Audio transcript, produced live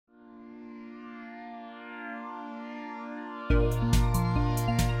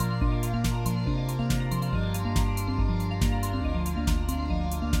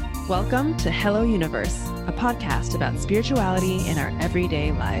Welcome to Hello Universe, a podcast about spirituality in our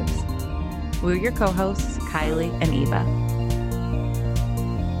everyday lives. We're your co-hosts, Kylie and Eva.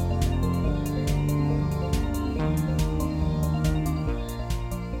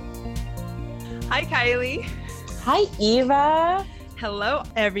 Hi, Kylie. Hi, Eva. Hello,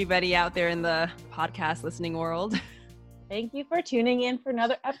 everybody out there in the podcast listening world. Thank you for tuning in for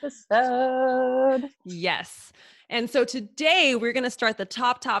another episode. Yes. And so today we're going to start the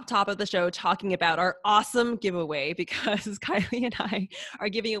top of the show talking about our awesome giveaway, because Kylie and I are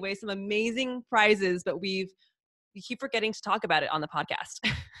giving away some amazing prizes, but we keep forgetting to talk about it on the podcast.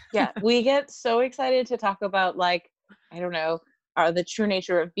 Yeah, we get so excited to talk about, the true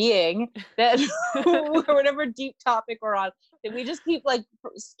nature of being, that whatever deep topic we're on, that we just keep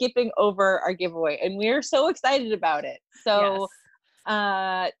skipping over our giveaway, and we're so excited about it. So Yes.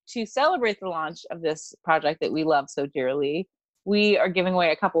 To celebrate the launch of this project that we love so dearly, we are giving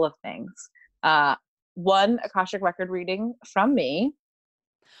away a couple of things. One Akashic record reading from me.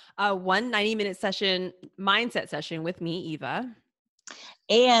 One 90-minute session, mindset session with me, Eva.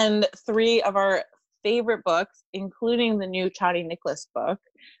 And 3 of our favorite books, including the new Chani Nicholas book.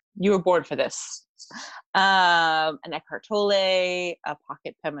 You were born for this. An Eckhart Tolle, a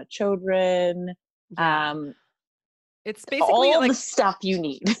Pocket Pema Chodron. Yeah. It's basically all the stuff you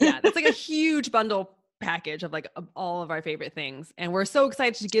need. Yeah, it's like a huge bundle package of all of our favorite things. And we're so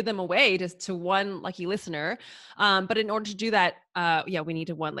excited to give them away to one lucky listener. But in order to do that, we need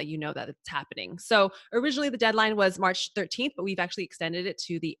to let you know that it's happening. So originally the deadline was March 13th, but we've actually extended it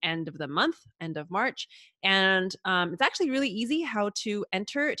to the end of the month, end of March. And it's actually really easy how to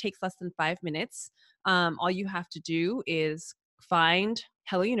enter. It takes less than 5 minutes. All you have to do is find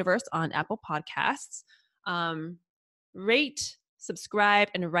Hello Universe on Apple Podcasts, rate, subscribe,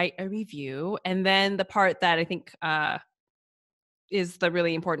 and write a review. And then the part that I think is the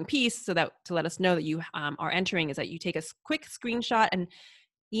really important piece, so that to let us know that you are entering, is that you take a quick screenshot and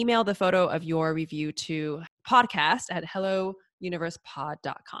email the photo of your review to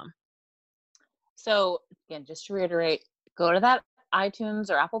podcast@hellouniversepod.com. So again, just to reiterate, go to that iTunes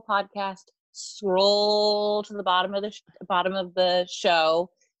or Apple Podcast, scroll to the bottom of the show,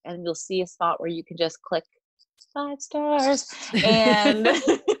 and you'll see a spot where you can just click 5 stars and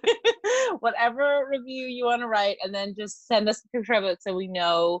whatever review you want to write, and then just send us a picture of it so we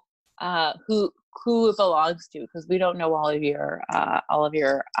know who it belongs to, because we don't know all of your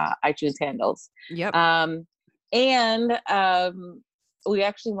iTunes handles. Yep. We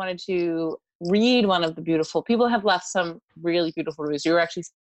actually wanted to read one of the beautiful people have left some really beautiful reviews. You were actually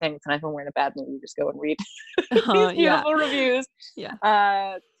saying tonight when we're in a bad mood, we just go and read these beautiful reviews. Yeah.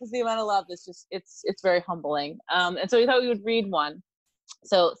 Because the amount of love is just, it's very humbling. And so we thought we would read one.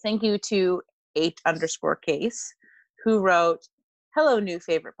 So thank you to H_case, who wrote, "Hello, new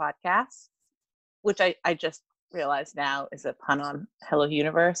favorite podcast," which I just realized now is a pun on Hello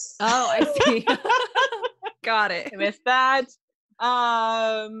Universe. Oh, I see. Got it. I missed that.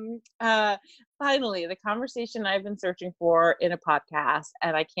 Finally, the conversation I've been searching for in a podcast,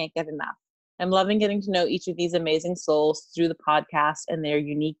 and I can't get enough. I'm loving getting to know each of these amazing souls through the podcast and their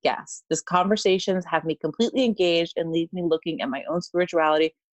unique guests. These conversations have me completely engaged and leave me looking at my own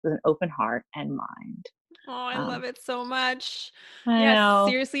spirituality with an open heart and mind. Oh, I love it so much. I know.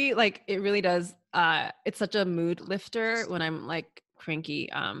 Seriously, it really does. It's such a mood lifter when I'm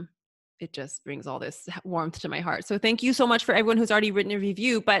cranky. It just brings all this warmth to my heart. So thank you so much for everyone who's already written a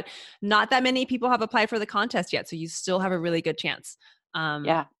review, but not that many people have applied for the contest yet. So you still have a really good chance.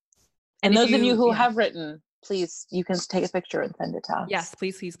 Yeah. And those of you who have written, please, you can take a picture and send it to us. Yes,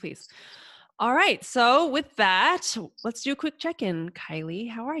 please, please, please. All right. So with that, let's do a quick check-in. Kylie,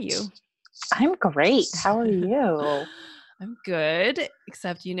 how are you? I'm great. How are you? I'm good,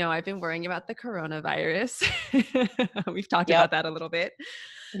 except, I've been worrying about the coronavirus. We've talked about that a little bit.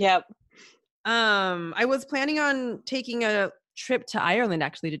 Yep. I was planning on taking a trip to Ireland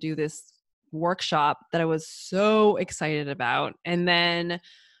actually to do this workshop that I was so excited about. And then,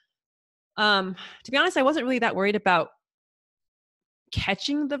 to be honest, I wasn't really that worried about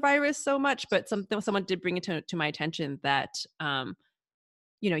catching the virus so much, but someone did bring it to my attention that,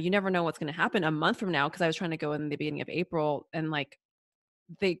 you never know what's going to happen a month from now. Cause I was trying to go in the beginning of April, and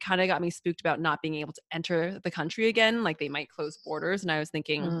they kind of got me spooked about not being able to enter the country again. They might close borders. And I was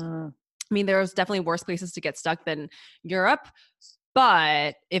thinking, there's definitely worse places to get stuck than Europe.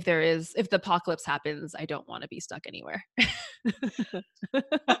 But if the apocalypse happens, I don't want to be stuck anywhere.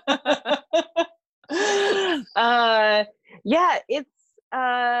 Yeah, it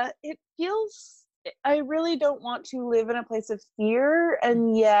feels I really don't want to live in a place of fear,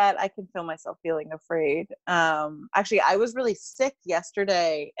 and yet I can feel myself feeling afraid. Actually, I was really sick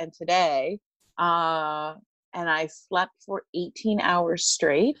yesterday and today, and I slept for 18 hours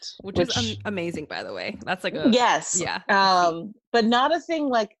straight, Which is which amazing, by the way. That's like yes, yeah. but not a thing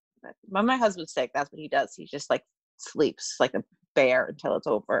like when my husband's sick. That's what he does. He just like sleeps like a bear until it's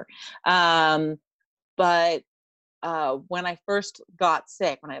over. But when I first got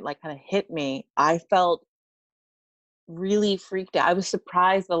sick, when it like kind of hit me, I felt really freaked out. I was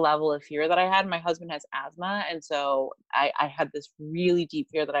surprised the level of fear that I had. My husband has asthma, and so I had this really deep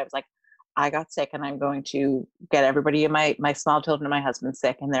fear that I was like, I got sick, and I'm going to get everybody in my small children and my husband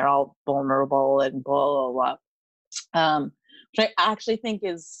sick, and they're all vulnerable and blah blah blah. Which I actually think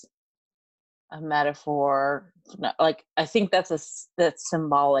is a metaphor. Like I think that's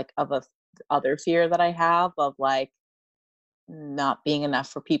symbolic of a other fear that I have of like not being enough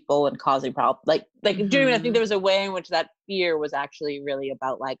for people and causing problems. Like June, I think there was a way in which that fear was actually really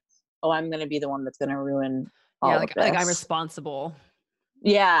about like, oh, I'm going to be the one that's going to ruin Yeah, all of this. like I'm responsible.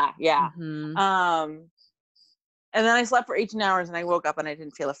 Yeah, yeah. Mm-hmm. And then I slept for 18 hours and I woke up and I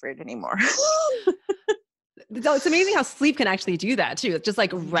didn't feel afraid anymore. It's amazing how sleep can actually do that too. It's just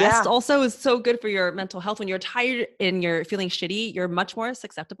like rest also is so good for your mental health. When you're tired and you're feeling shitty, you're much more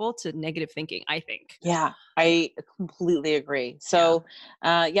susceptible to negative thinking, I think. Yeah, I completely agree. So,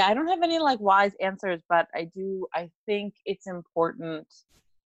 yeah, I don't have any like wise answers, but I think it's important.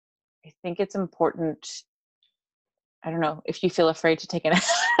 I don't know if you feel afraid to take a nap.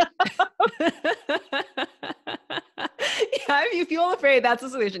 Yeah, if you feel afraid, that's the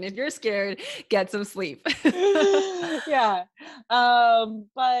solution. If you're scared, get some sleep. Yeah.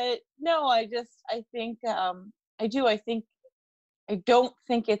 But no, I think I don't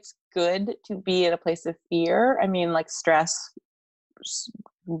think it's good to be in a place of fear. I mean, like stress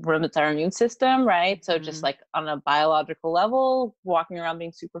limits our immune system, right? So just like on a biological level, walking around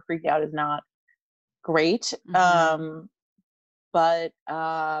being super freaked out is not great. But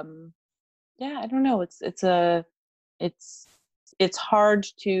yeah, I don't know. It's hard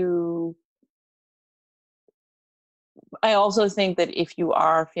to. I also think that if you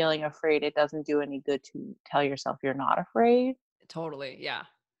are feeling afraid, it doesn't do any good to tell yourself you're not afraid. Totally. Yeah.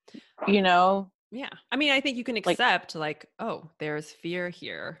 You know? Yeah. I mean, I think you can Like, accept like, oh, there's fear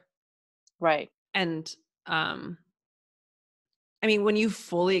here. right. And I mean, when you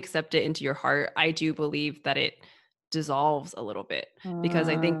fully accept it into your heart, I do believe that it dissolves a little bit, because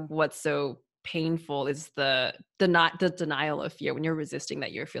I think what's so painful is the denial of fear when you're resisting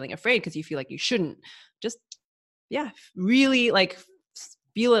that you're feeling afraid because you feel like you shouldn't. Just really like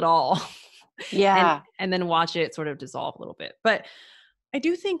feel it all. Yeah. and then watch it sort of dissolve a little bit. But I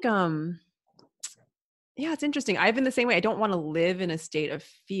do think it's interesting. I've been the same way. I don't want to live in a state of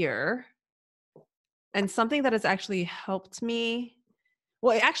fear. And something that has actually helped me,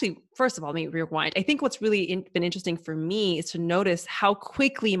 well, actually, first of all, let me rewind. I think what's really been interesting for me is to notice how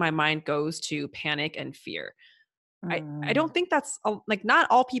quickly my mind goes to panic and fear. I don't think that's like, not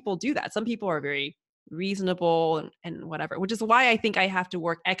all people do that. Some people are very reasonable and whatever, which is why I think I have to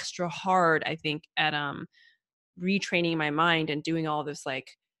work extra hard, I think, at retraining my mind and doing all this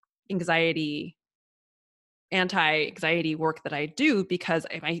like anti-anxiety work that I do, because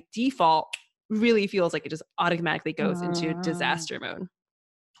my default really feels like it just automatically goes into disaster mode.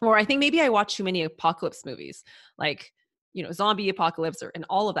 Or I think maybe I watch too many apocalypse movies, like, zombie apocalypse and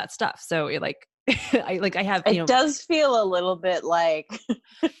all of that stuff. So it like, I have, It does feel a little bit like,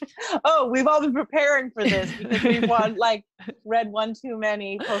 oh, we've all been preparing for this because we've read one too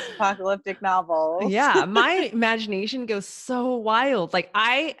many post-apocalyptic novels. Yeah, my imagination goes so wild. Like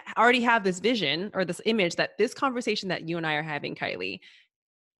I already have this vision or this image that this conversation that you and I are having, Kylie,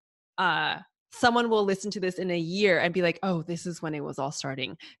 someone will listen to this in a year and be like, oh, this is when it was all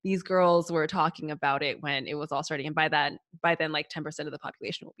starting. These girls were talking about it when it was all starting. And by then, like 10% of the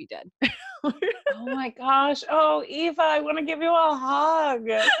population will be dead. Oh my gosh. Oh, Eva, I want to give you a hug.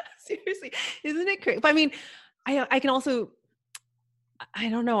 Seriously. Isn't it crazy? But I mean, I can also, I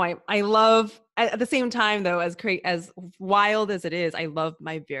don't know. I love, at the same time though, as wild as it is, I love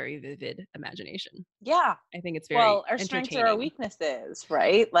my very vivid imagination. Yeah. I think it's very our strengths are our weaknesses,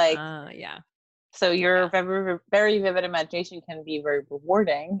 right? Like, yeah. So your very, very vivid imagination can be very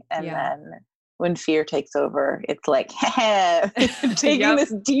rewarding. And then when fear takes over, it's like, taking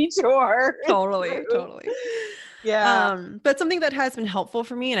this detour. Totally. Yeah. But something that has been helpful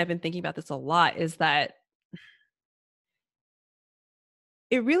for me, and I've been thinking about this a lot, is that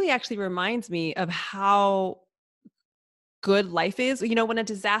it really actually reminds me of how good life is. When a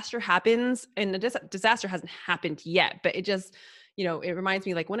disaster happens, and a disaster hasn't happened yet, but it just, it reminds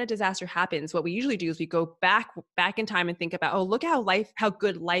me like when a disaster happens, what we usually do is we go back in time and think about, oh, look how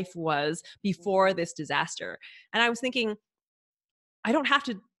good life was before this disaster. And I was thinking, I don't have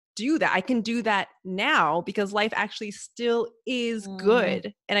to do that. I can do that now because life actually still is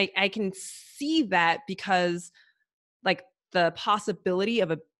good. And I can see that because like the possibility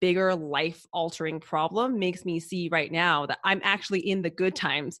of a bigger life altering problem makes me see right now that I'm actually in the good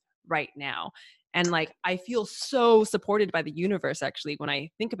times right now. And like, I feel so supported by the universe actually when I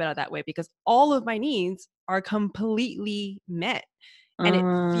think about it that way, because all of my needs are completely met. And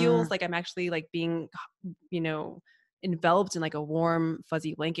it feels like I'm actually like being, you know, enveloped in like a warm,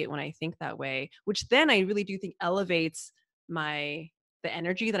 fuzzy blanket when I think that way, which then I really do think elevates the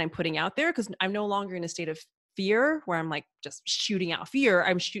energy that I'm putting out there, because I'm no longer in a state of fear where I'm like just shooting out fear.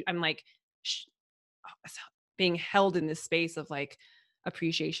 I'm like being held in this space of like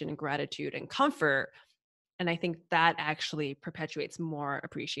appreciation and gratitude and comfort. And I think that actually perpetuates more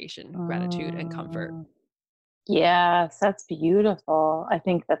appreciation, gratitude, and comfort. Yes, that's beautiful. I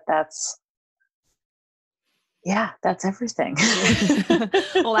think that's everything.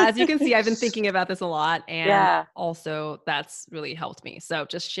 Well, as you can see, I've been thinking about this a lot, and also that's really helped me. So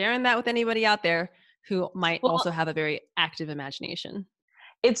just sharing that with anybody out there who might also have a very active imagination.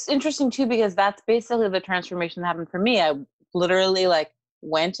 It's interesting too, because that's basically the transformation that happened for me. I literally like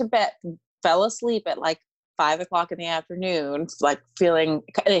went to bed, fell asleep at like 5 o'clock in the afternoon, like feeling,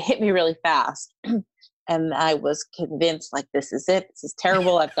 it hit me really fast. And I was convinced like, this is it. This is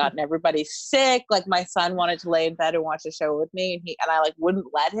terrible. I've gotten everybody sick. Like my son wanted to lay in bed and watch a show with me, and I like wouldn't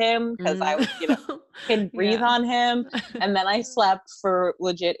let him because I was, couldn't breathe on him. And then I slept for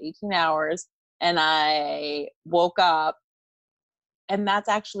legit 18 hours and I woke up. And that's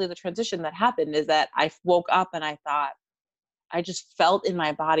actually the transition that happened, is that I woke up and I thought, I just felt in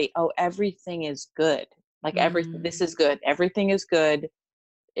my body, oh, everything is good. Like everything, this is good. Everything is good.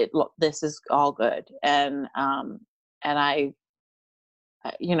 This is all good. And I,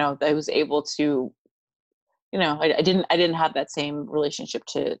 I was able to, I didn't have that same relationship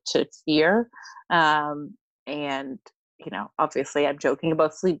to fear. And, obviously I'm joking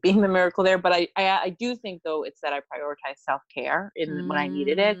about sleep being the miracle there, but I do think though it's that I prioritize self-care when I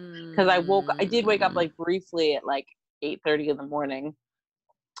needed it. Cause I did wake up like briefly at like 8:30 in the morning,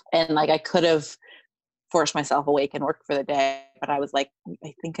 and like I could have forced myself awake and worked for the day, but I was like,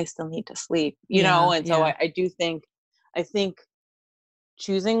 I think I still need to sleep, And so I do think, I think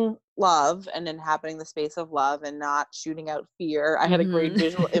choosing love and inhabiting the space of love and not shooting out fear. I had a great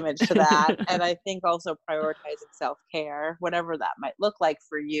visual image to that. And I think also prioritizing self-care, whatever that might look like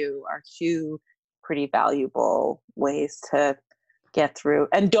for you, are two pretty valuable ways to get through.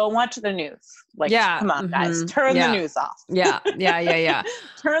 And don't watch the news. Like, come on, guys, turn the news off. Yeah.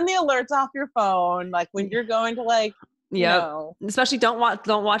 Turn the alerts off your phone. Like when you're going to like, especially don't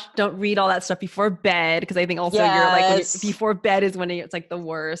read all that stuff before bed, because I think also you're like before bed is when it's like the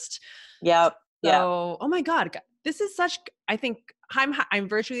worst. So, oh my God, this is such, I think I'm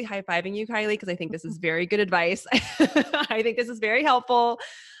virtually high-fiving you, Kylie, because I think this is very good advice. I think this is very helpful.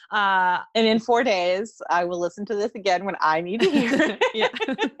 And in 4 days, I will listen to this again when I need to hear it.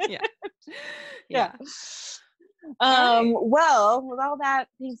 Yeah. Well, with all that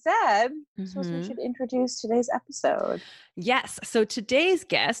being said, I suppose we should introduce today's episode. Yes. So today's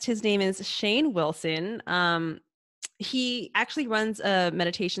guest, his name is Shane Wilson. He actually runs a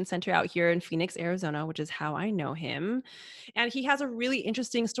meditation center out here in Phoenix, Arizona, which is how I know him. And he has a really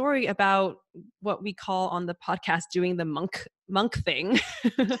interesting story about what we call on the podcast doing the monk thing.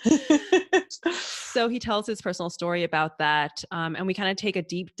 So he tells his personal story about that. And we kind of take a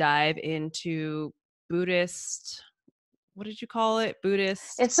deep dive into Buddhist, what did you call it?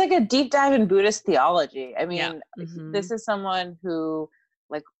 Buddhist? It's like a deep dive in Buddhist theology. I mean, this is someone who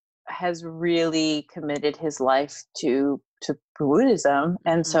like has really committed his life to Buddhism.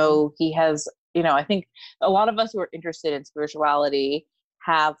 And so he has, I think a lot of us who are interested in spirituality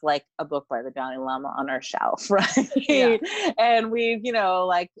have like a book by the Dalai Lama on our shelf, right? Yeah. And we've,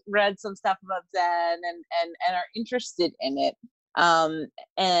 like read some stuff about Zen and are interested in it.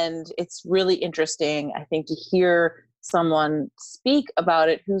 And it's really interesting, I think, to hear someone speak about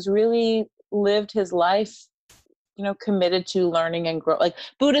it who's really lived his life, committed to learning and grow. Like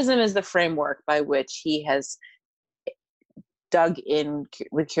Buddhism is the framework by which he has dug in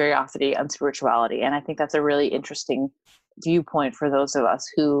with curiosity on spirituality. And I think that's a really interesting viewpoint for those of us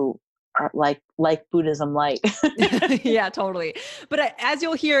who are like Buddhism light. Yeah, totally. But as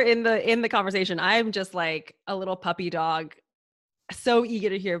you'll hear in the conversation, I'm just like a little puppy dog, so eager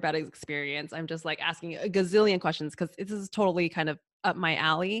to hear about his experience. I'm just like asking a gazillion questions because this is totally kind of up my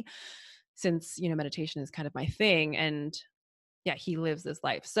alley, since meditation is kind of my thing. And yeah, he lives this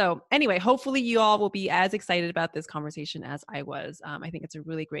life. So anyway, hopefully you all will be as excited about this conversation as I was. I think it's a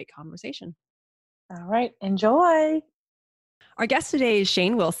really great conversation. All right, enjoy. Our guest today is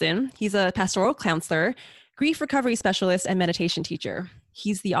Shane Wilson. He's a pastoral counselor, grief recovery specialist, and meditation teacher.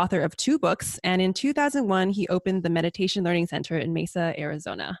 He's the author of 2 books, and in 2001, he opened the Meditation Learning Center in Mesa,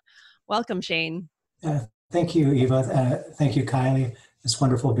 Arizona. Welcome, Shane. Thank you, Eva. Thank you, Kylie. It's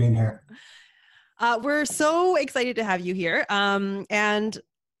wonderful being here. We're so excited to have you here. And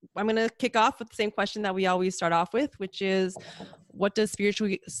I'm going to kick off with the same question that we always start off with, which is, what does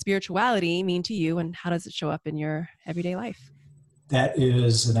spirituality mean to you, and how does it show up in your everyday life? That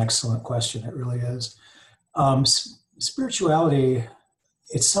is an excellent question. It really is. Spirituality,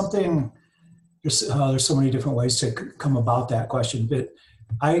 it's something, there's so many different ways to come about that question, but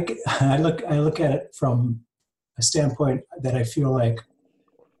I look at it from a standpoint that I feel like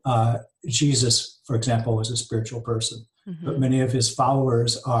Jesus, for example, was a spiritual person, but many of his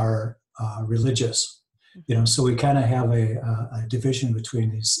followers are religious. So we kind of have a division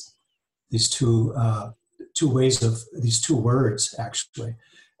between these two ways of these 2 words, actually.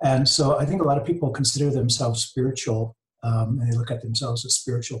 And so I think a lot of people consider themselves spiritual, and they look at themselves as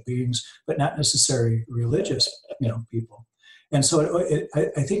spiritual beings, but not necessarily religious, people. And so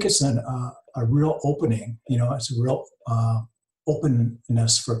I think it's a real opening, it's a real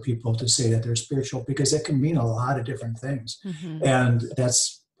openness for people to say that they're spiritual, because it can mean a lot of different things. And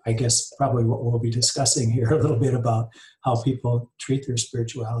that's, I guess, probably what we'll be discussing here a little bit, about how people treat their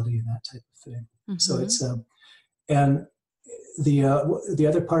spirituality and that type of thing. So it's, and the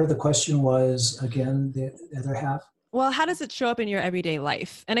other part of the question was, again, the other half. Well, how does it show up in your everyday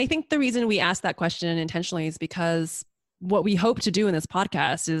life? And I think the reason we asked that question intentionally is because what we hope to do in this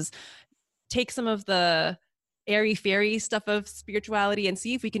podcast is take some of the airy-fairy stuff of spirituality and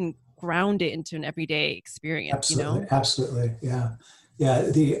see if we can ground it into an everyday experience. Absolutely, absolutely, yeah.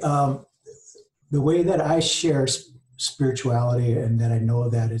 The way that I share spirituality, and that I know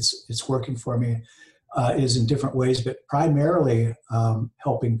that it's working for me, is in different ways, but primarily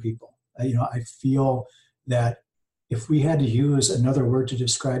helping people. I feel that if we had to use another word to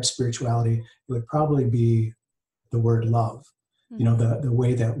describe spirituality, it would probably be the word love. The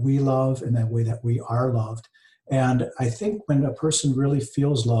way that we love and the way that we are loved. And I think when a person really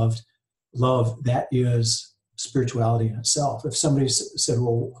feels love, that is spirituality in itself. If somebody said,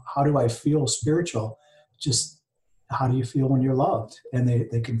 well, how do I feel spiritual? Just, how do you feel when you're loved? And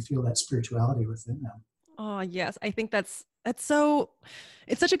they can feel that spirituality within them. Oh, yes. I think it's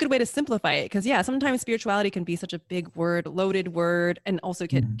such a good way to simplify it, because sometimes spirituality can be such a big word, loaded word, and also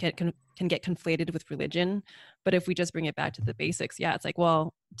can get conflated with religion. But if we just bring it back to the basics, it's like,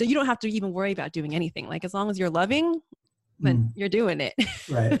 well, you don't have to even worry about doing anything. Like, as long as you're loving, then you're doing it.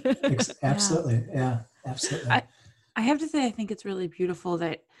 Right. Absolutely. Yeah, absolutely. I have to say, I think it's really beautiful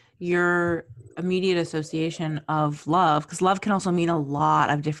that your immediate association of love, because love can also mean a lot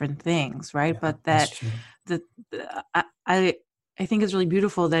of different things, right? But that I think it's really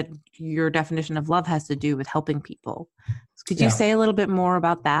beautiful that your definition of love has to do with helping people. Could you say a little bit more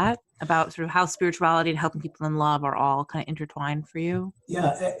about that? About sort of how spirituality and helping people in love are all kind of intertwined for you?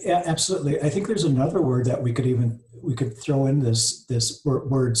 Yeah, absolutely. I think there's another word that we could throw in this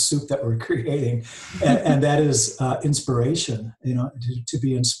word soup that we're creating, and that is inspiration. To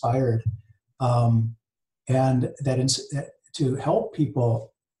be inspired, and that to help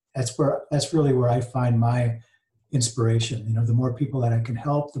people. That's really where I find my inspiration. The more people that I can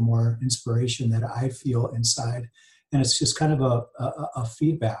help, the more inspiration that I feel inside, and it's just kind of a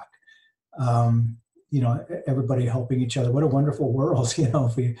feedback. Everybody helping each other. What a wonderful world,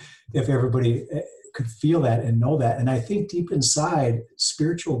 if everybody could feel that and know that. And I think deep inside,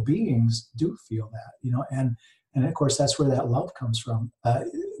 spiritual beings do feel that, and of course that's where that love comes from.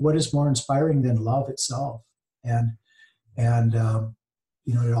 What is more inspiring than love itself? And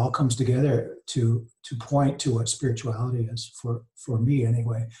it all comes together to point to what spirituality is for me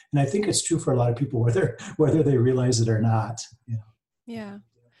anyway. And I think it's true for a lot of people, whether they realize it or not. Yeah.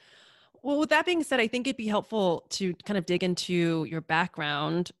 Well, with that being said, I think it'd be helpful to kind of dig into your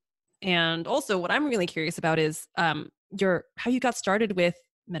background. And also what I'm really curious about is how you got started with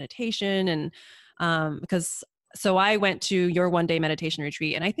meditation. And because I went to your one-day meditation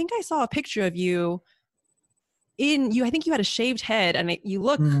retreat, and I think I saw a picture of you I think you had a shaved head, and you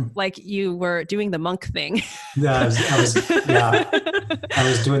look like you were doing the monk thing. I was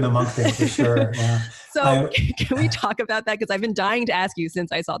doing the monk thing for sure. Yeah. So can we talk about that? Because I've been dying to ask you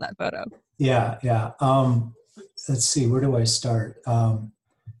since I saw that photo. Yeah. Let's see, where do I start? I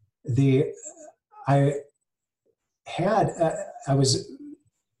was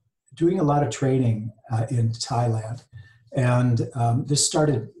doing a lot of training in Thailand, And this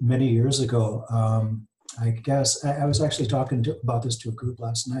started many years ago. I guess I was actually talking about this to a group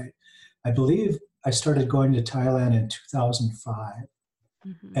last night. I believe I started going to Thailand in 2005.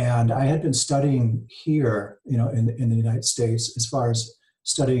 Mm-hmm. And I had been studying here, in the United States, as far as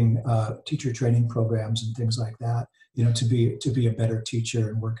studying teacher training programs and things like that, to be a better teacher,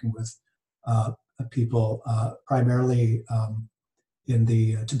 and working with people primarily in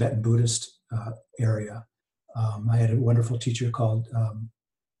the Tibetan Buddhist area. I had a wonderful teacher called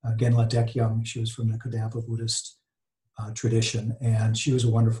Genla Dekyung. She was from the Kadampa Buddhist tradition, and she was a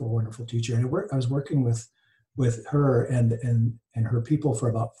wonderful, wonderful teacher. And I was working with her and her people for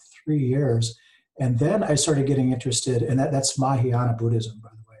about 3 years. And then I started getting interested, and that's Mahayana Buddhism, by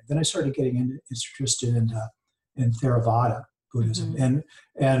the way. Then I started getting interested in Theravada Buddhism. Mm-hmm.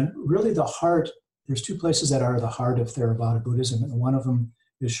 And really there's two places that are the heart of Theravada Buddhism. And one of them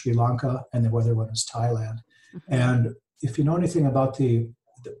is Sri Lanka, and the other one is Thailand. Mm-hmm. And if you know anything about the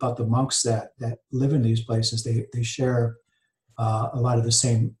monks that live in these places, they share a lot of the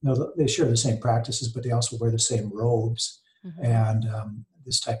same. They share the same practices, but they also wear the same robes Mm-hmm. and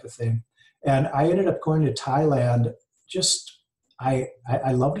this type of thing. And I ended up going to Thailand.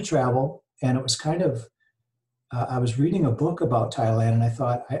 I love to travel, and it was kind of. I was reading a book about Thailand, and I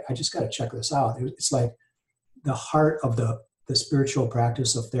thought I just got to check this out. It's like the heart of the spiritual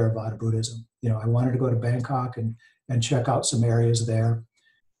practice of Theravada Buddhism. I wanted to go to Bangkok and check out some areas there.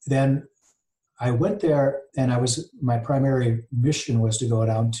 Then I went there, and my primary mission was to go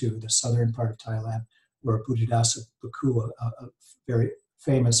down to the southern part of Thailand, where Buddhadasa Bhikkhu, a very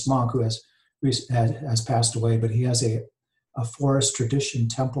famous monk who has passed away, but he has a forest tradition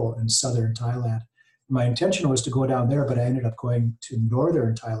temple in southern Thailand. My intention was to go down there, but I ended up going to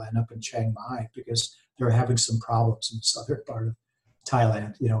northern Thailand, up in Chiang Mai, because they were having some problems in the southern part of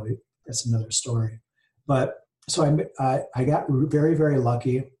Thailand. That's another story. But so I got very, very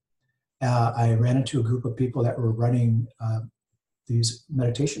lucky. I ran into a group of people that were running these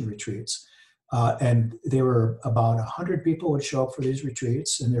meditation retreats. And they were about 100 people would show up for these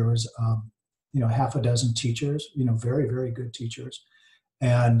retreats. And there was, half a dozen teachers, very, very good teachers.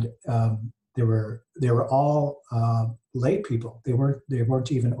 And they were all lay people. They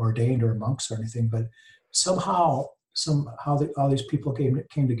weren't even ordained or monks or anything, but somehow all these people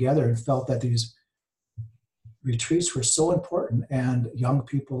came together and felt that these retreats were so important, and young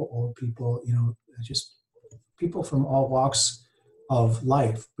people, old people, just people from all walks of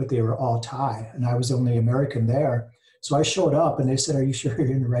life, but they were all Thai, and I was the only American there. So I showed up, and they said, "Are you sure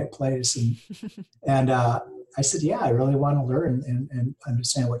you're in the right place?" And I said, "Yeah, I really want to learn and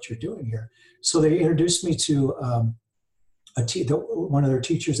understand what you're doing here." So they introduced me to one of their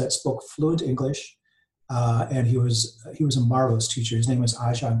teachers that spoke fluent English, and he was a marvelous teacher. His name was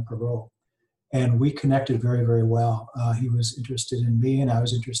Ajahn Perot, and we connected very, very well. He was interested in me, and I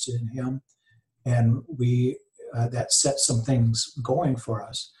was interested in him, and we that set some things going for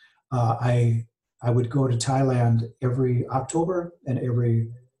us. I would go to Thailand every October and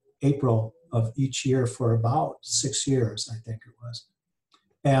every April of each year for about 6 years, I think it was.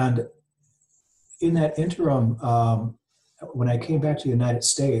 And in that interim, when I came back to the United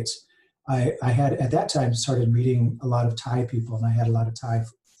States, I had at that time started meeting a lot of Thai people, and I had a lot of Thai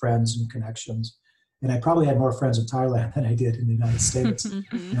friends and connections. And I probably had more friends in Thailand than I did in the United States,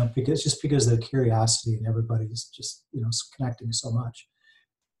 because of the curiosity, and everybody's just, connecting so much.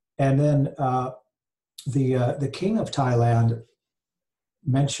 And then the king of Thailand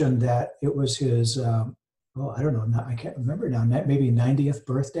mentioned that it was his, I don't know, I can't remember now, maybe 90th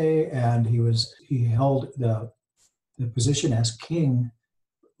birthday, and he held the position as king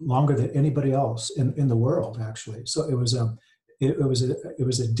longer than anybody else in the world, actually. So it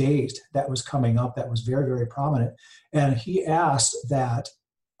was a date that was coming up that was very, very prominent, and he asked that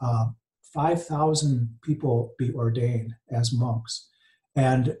 5,000 people be ordained as monks.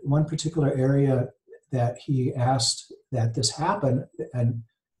 And one particular area that he asked that this happen, and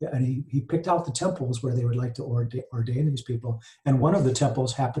he picked out the temples where they would like to ordain these people. And one of the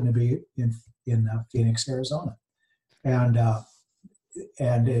temples happened to be in Phoenix, Arizona. And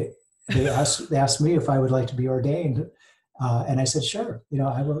they asked me if I would like to be ordained, and I said, sure,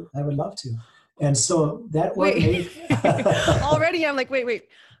 I would love to. And so that wait. Already I'm like, wait.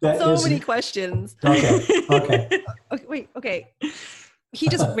 So many questions. Okay. Okay. He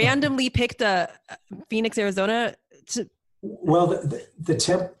just randomly picked Phoenix, Arizona to. Well,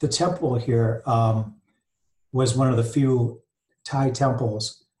 the temple here was one of the few Thai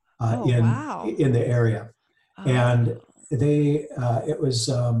temples in the area, and it was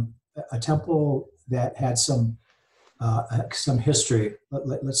a temple that had some history.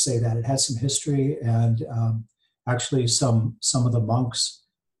 Let's say that it had some history, and Actually, some of the monks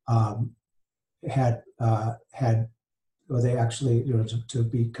had well, they actually, to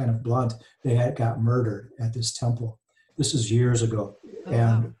be kind of blunt, they had got murdered at this temple. This is years ago,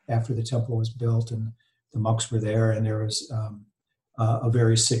 and after the temple was built, and the monks were there, and there was a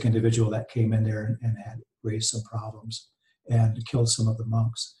very sick individual that came in there and had raised some problems and killed some of the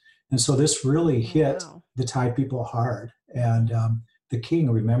monks. And so this really hit the Thai people hard, and the king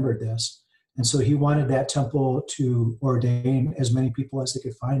remembered this. And so he wanted that temple to ordain as many people as they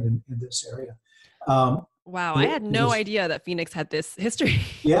could find in this area. Wow, I had no idea that Phoenix had this history.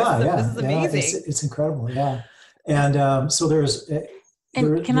 Yeah, this is amazing. It's incredible, yeah. And so there's...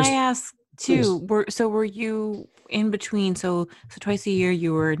 can I ask, too, were you in between, so twice a year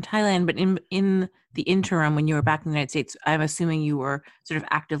you were in Thailand, but in the interim when you were back in the United States, I'm assuming you were sort of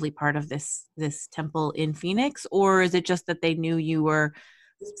actively part of this temple in Phoenix, or is it just that they knew you were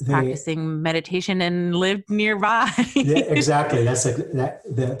practicing meditation and lived nearby? Yeah, exactly. That's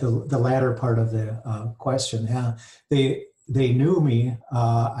the latter part of the question. Yeah, they knew me.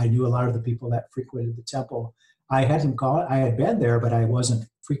 I knew a lot of the people that frequented the temple. I hadn't gone. I had been there, but I wasn't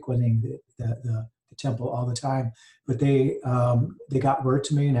frequenting the temple all the time. But they got word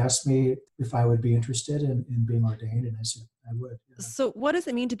to me and asked me if I would be interested in being ordained, and I said I would. Yeah. So, what does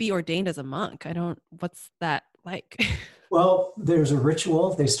it mean to be ordained as a monk? What's that like? Well, there's a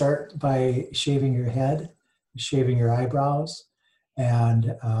ritual. They start by shaving your head, shaving your eyebrows,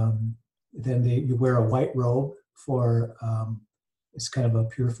 and then you wear a white robe for, it's kind of a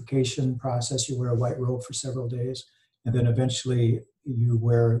purification process. You wear a white robe for several days, and then eventually you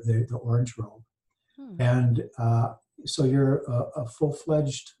wear the orange robe. And so you're a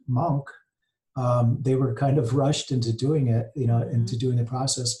full-fledged monk. They were kind of rushed into doing it, into doing the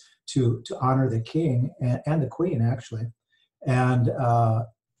process to honor the king and the queen, actually. And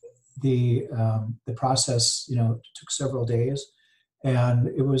the process, took several days, and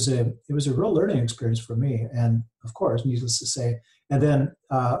it was a real learning experience for me. And of course, needless to say, and then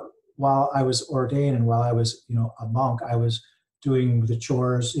while I was ordained and while I was, a monk, I was doing the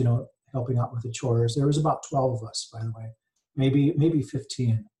chores, helping out with the chores. There was about 12 of us, by the way, maybe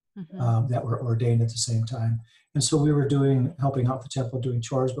 15 that were ordained at the same time. And so we were helping out the temple, doing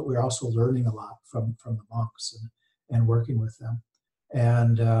chores, but we were also learning a lot from the monks and working with them,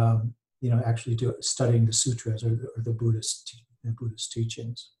 and actually studying the sutras or the Buddhist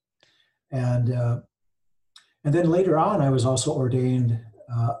teachings, and then later on I was also ordained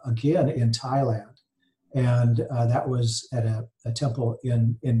again in Thailand, and that was at a temple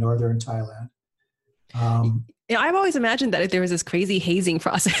in northern Thailand. I've always imagined that if there was this crazy hazing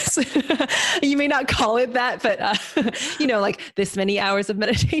process, you may not call it that, but like this many hours of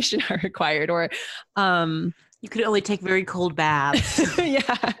meditation are required, or you could only take very cold baths.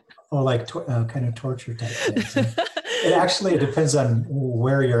 Yeah. Or like kind of torture type things. It depends on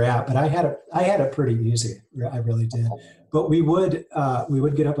where you're at, but I had it pretty easy. I really did. But we would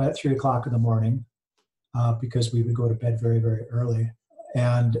get up at 3:00 in the morning because we would go to bed very, very early,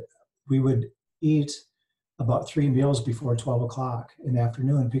 and we would eat about 3 meals before 12 o'clock in the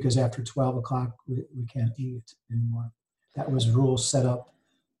afternoon, because after 12 o'clock we can't eat anymore. That was rules set up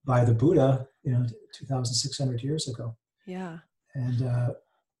by the Buddha, 2,600 years ago. Yeah. And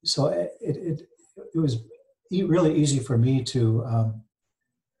so it was really easy for me to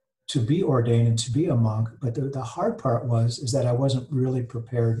be ordained and to be a monk. But the hard part is that I wasn't really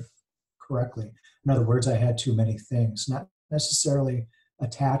prepared correctly. In other words, I had too many things, not necessarily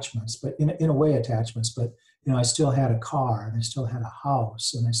attachments, but in a way attachments. But I still had a car, and I still had a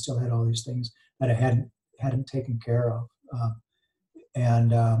house, and I still had all these things that I hadn't taken care of.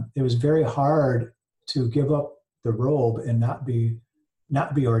 And it was very hard to give up the robe and not be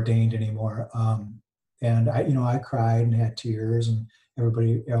ordained anymore. And I cried and had tears, and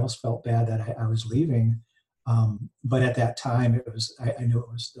everybody else felt bad that I was leaving. But at that time, I knew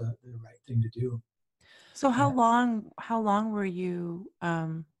it was the right thing to do. So how long were you a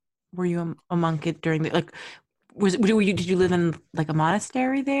monk during the, like, did you live in like a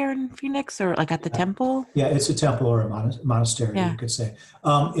monastery there in Phoenix, or like at the temple? Yeah, it's a temple or a monastery, you could say.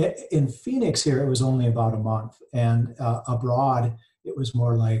 In Phoenix here, it was only about a month, and abroad it was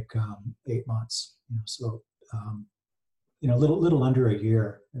more like 8 months. So little under a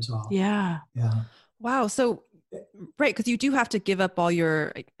year is all. Yeah. Yeah. Wow. So, right, because you do have to give up all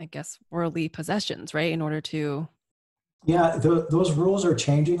your, I guess, worldly possessions, right, in order to. Yeah, those rules are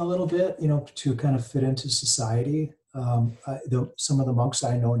changing a little bit, to kind of fit into society. Some of the monks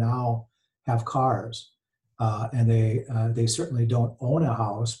I know now have cars, and they certainly don't own a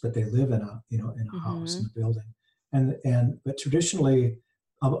house, but they live in a house, in a building. But traditionally,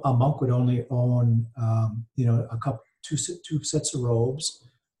 a monk would only own, two sets of robes,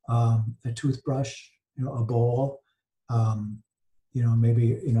 a toothbrush, a bowl,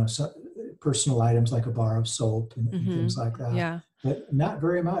 maybe, some personal items like a bar of soap and things like that. Yeah. But not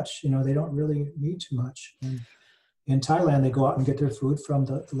very much. They don't really need too much. And in Thailand, they go out and get their food from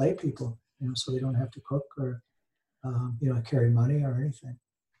the lay people, so they don't have to cook or, carry money or anything.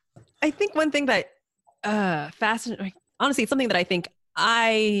 I think one thing that honestly, it's something that I think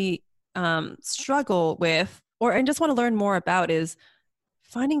I struggle with, and just want to learn more about, is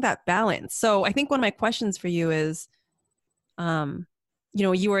finding that balance. So I think one of my questions for you is,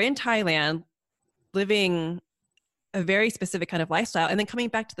 you were in Thailand living a very specific kind of lifestyle, and then coming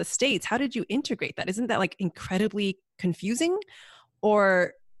back to the States, how did you integrate that? Isn't that like incredibly confusing,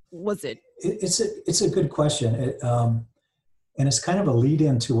 or was it? It's a good question. And it's kind of a lead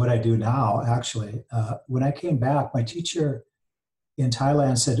into what I do now, actually. When I came back, my teacher in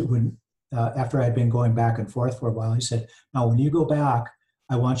Thailand said, after I'd been going back and forth for a while, he said, now when you go back,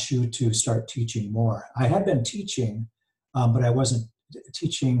 I want you to start teaching more. I had been teaching, but I wasn't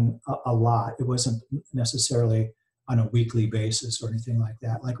teaching a lot. It wasn't necessarily on a weekly basis or anything like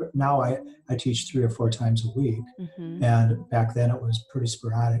that. Like now I teach 3 or 4 times a week. Mm-hmm. And back then it was pretty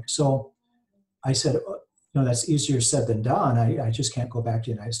sporadic. So I said, that's easier said than done. I just can't go back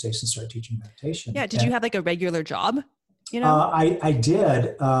to the United States and start teaching meditation. Yeah. Did you have like a regular job? I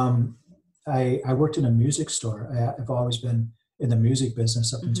did. I worked in a music store. I've always been in the music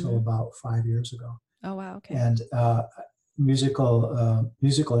business up until about 5 years ago. Oh, wow. Okay. And musical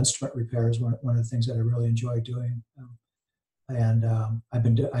instrument repair is one of the things that I really enjoy doing. I've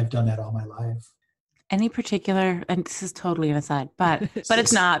done that all my life. Any particular, and this is totally an aside, but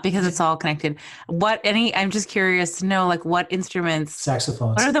it's not, because it's all connected. I'm just curious to know, like, what instruments?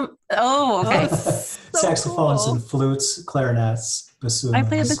 Saxophones. What are them? Oh, okay. So saxophones cool. And flutes, clarinets, bassoons. I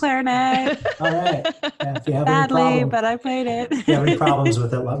played the clarinet. All right. Yeah, if you have Badly, but I played it. If you have any problems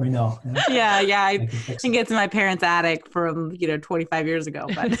with it, let me know. Yeah. I think it's in my parents' attic from 25 years ago.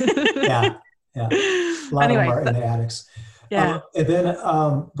 But yeah. A lot of them are in the attics. Yeah. And then,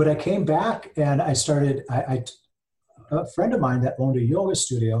 but I came back and I started, a friend of mine that owned a yoga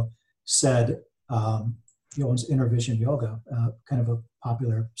studio said, he owns Inner Vision Yoga, kind of a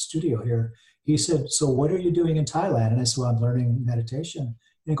popular studio here. He said, so what are you doing in Thailand? And I said, well, I'm learning meditation. And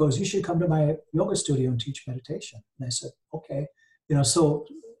he goes, you should come to my yoga studio and teach meditation. And I said, okay. So,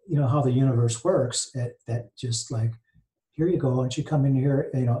 how the universe works, that just like, here you go, why don't you come in here,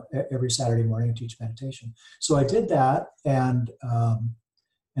 every Saturday morning and teach meditation. So I did that, and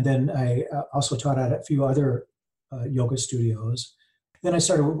then I also taught at a few other yoga studios. Then I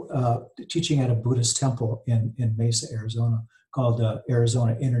started teaching at a Buddhist temple in Mesa, Arizona, called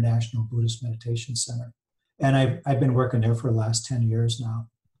Arizona International Buddhist Meditation Center. And I've been working there for the last 10 years now.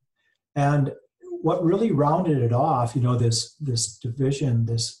 And what really rounded it off, this division,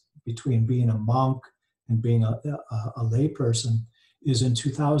 between being a monk and being a lay person, is in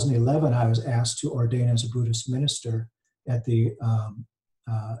 2011 I was asked to ordain as a Buddhist minister at the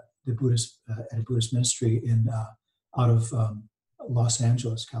Buddhist ministry out of Los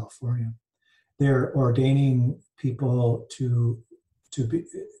Angeles, California. They're ordaining people to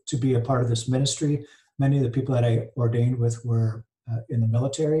be a part of this ministry. Many of the people that I ordained with were in the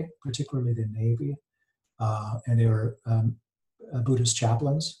military, particularly the Navy, and they were Buddhist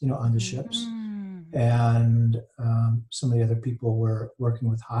chaplains, on the ships. And some of the other people were working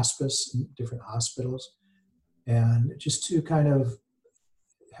with hospice in different hospitals, and just to kind of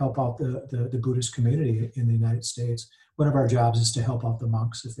help out the Buddhist community in the United States. One of our jobs is to help out the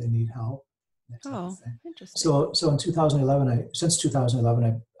monks if they need help. Interesting. So in 2011, since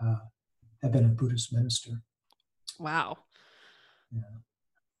 2011, I've been a Buddhist minister. Wow.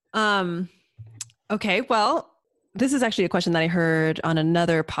 Yeah. Okay. Well, this is actually a question that I heard on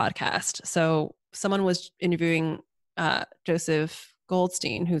another podcast. So someone was interviewing Joseph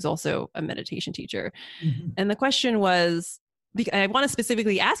Goldstein, who's also a meditation teacher. Mm-hmm. And the question was, I want to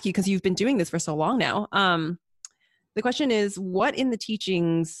specifically ask you, because you've been doing this for so long now. The question is, what in the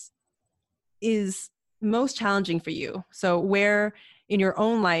teachings is most challenging for you? So where in your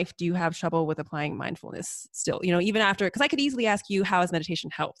own life do you have trouble with applying mindfulness still? Even after, because I could easily ask you, how has meditation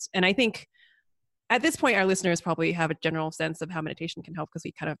helped? And I think at this point, our listeners probably have a general sense of how meditation can help, because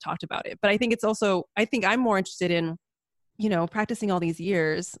we kind of talked about it. But I think I'm more interested in, practicing all these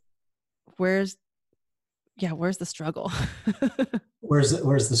years. Where's the struggle? Where's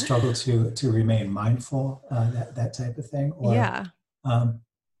the struggle to remain mindful, that type of thing? Or, yeah.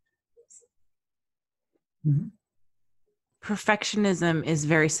 Mm-hmm. perfectionism is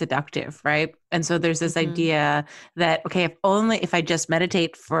very seductive, right? And so there's this Mhm. idea that, okay, if I just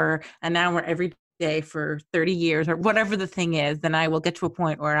meditate for an hour every day for 30 years or whatever the thing is, then I will get to a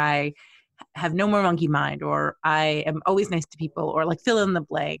point where I have no more monkey mind, or I am always nice to people, or like fill in the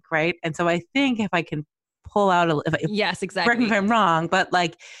blank, right? And so I think if I can pull out Yes, correct me if exactly. I'm wrong, but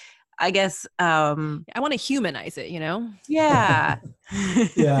like, I guess, I want to humanize it, yeah.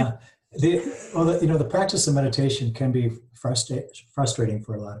 Yeah. The practice of meditation can be frustrating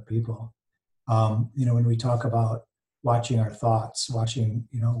for a lot of people. When we talk about watching our thoughts, watching,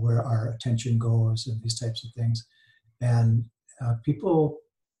 where our attention goes and these types of things. And people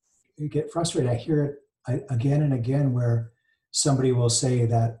get frustrated. I hear it again and again where somebody will say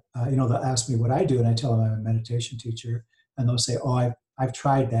that, they'll ask me what I do, and I tell them I'm a meditation teacher, and they'll say, oh, I've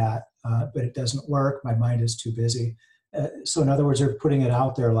tried that, but it doesn't work. My mind is too busy. So in other words, they're putting it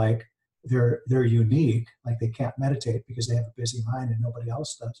out there like they're unique, like they can't meditate because they have a busy mind and nobody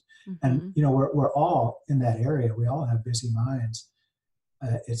else does. And, we're all in that area. We all have busy minds.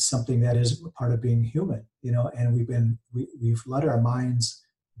 It's something that is part of being human, and we've let our minds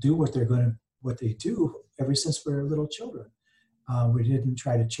do what they do ever since we were little children. We didn't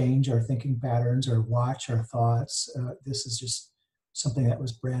try to change our thinking patterns or watch our thoughts. This is just something that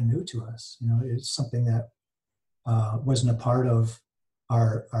was brand new to us. It's something that wasn't a part of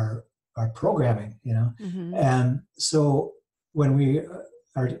our programming. And so when we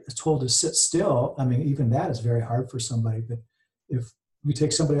are told to sit still, I mean, even that is very hard for somebody. But if we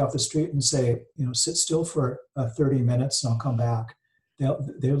take somebody off the street and say, sit still for 30 minutes and I'll come back,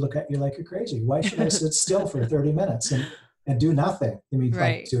 they'll look at you like you're crazy. Why should I sit still for 30 minutes and do nothing? I mean,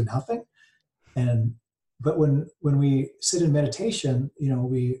 Right. like do nothing? But when we sit in meditation,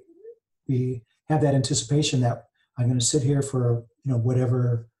 we have that anticipation that I'm going to sit here for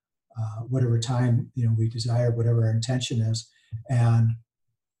whatever time we desire, whatever our intention is, and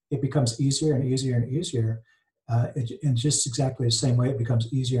it becomes easier and easier and easier. In just exactly the same way, it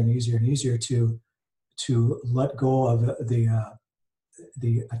becomes easier and easier and easier to let go of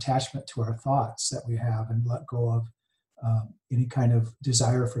the attachment to our thoughts that we have, and let go of any kind of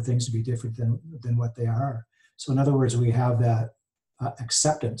desire for things to be different than what they are. So in other words, we have that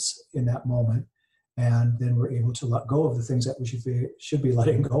acceptance in that moment, and then we're able to let go of the things that we should be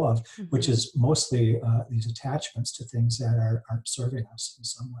letting go of, which is mostly these attachments to things that aren't serving us in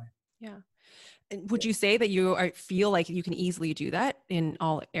some way. Yeah. And would you say that you feel like you can easily do that in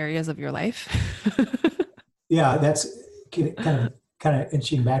all areas of your life? Yeah, that's kind of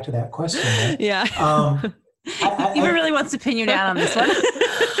inching back to that question. Right? Yeah. Eva really wants to pin you down on this one.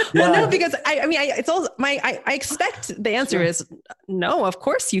 Well, no, because it's all I expect the answer is no. Of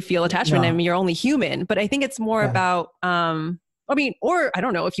course, you feel attachment. No. I mean, you're only human. But I think it's more about. Or I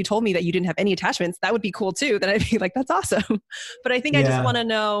don't know. If you told me that you didn't have any attachments, that would be cool too. Then I'd be like, that's awesome. But I think I just want to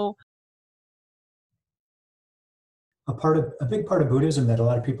know. A big part of Buddhism that a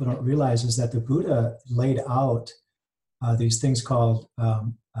lot of people don't realize is that the Buddha laid out these things called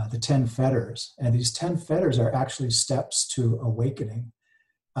the 10 fetters. And these 10 fetters are actually steps to awakening.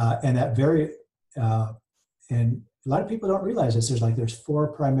 And a lot of people don't realize this. There's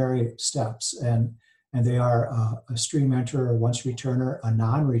 4 primary steps, and they are a stream enterer, a once returner, a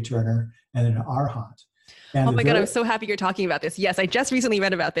non-returner, and an arhat. And oh my God, I'm so happy you're talking about this. Yes, I just recently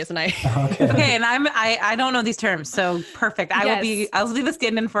read about this, and okay, and I don't know these terms, so perfect. I'll leave a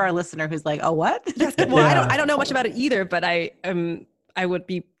stand in for our listener who's like, oh, what? Yes, well, yeah. I don't know much about it either, but I would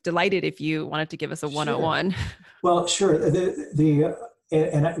be delighted if you wanted to give us a 101. Sure. Well, sure.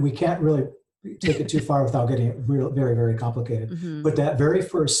 And we can't really take it too far without getting it very, very complicated. But that very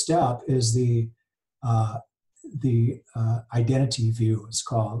first step is the identity view, it's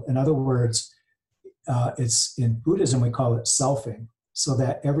called. In other words, it's in Buddhism, we call it selfing. So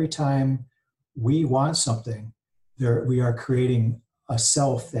that every time we want something, we are creating a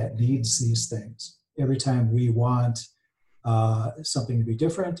self that needs these things. Every time we want something to be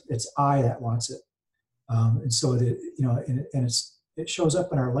different, it's I that wants it. And so it shows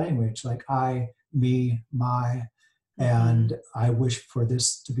up in our language, like I, me, my, and I wish for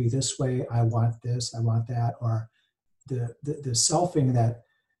this to be this way. I want this, I want that, or the selfing that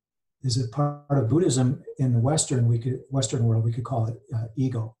is a part of Buddhism in the Western world. We could call it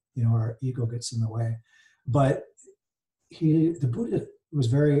ego. Our ego gets in the way. But the Buddha was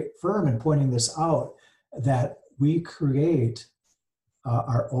very firm in pointing this out, that we create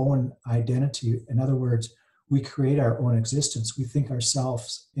our own identity. In other words, we create our own existence. We think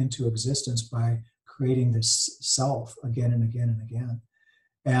ourselves into existence by creating this self again and again and again.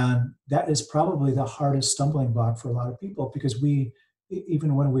 And that is probably the hardest stumbling block for a lot of people, because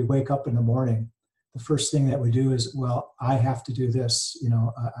even when we wake up in the morning, the first thing that we do is, well, I have to do this.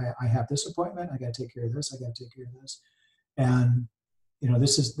 I have this appointment. I got to take care of this. I got to take care of this. And,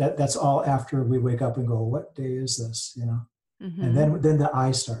 that's all after we wake up and go, what day is this? Mm-hmm. And then the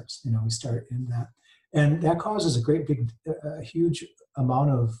I starts, we start in that. And that causes a great big, huge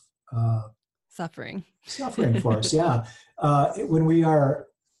amount of suffering for us. Yeah. When we are,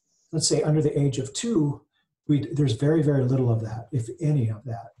 let's say, under the age of 2, there's very, very little of that, if any of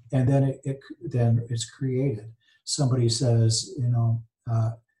that. And then then it's created. Somebody says,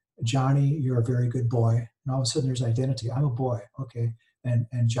 Johnny, you're a very good boy. And all of a sudden there's identity. I'm a boy. Okay. And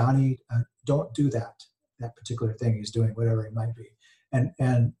Johnny, don't do that particular thing he's doing, whatever it might be.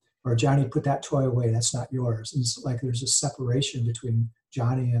 Or Johnny, put that toy away. That's not yours. And it's like there's a separation between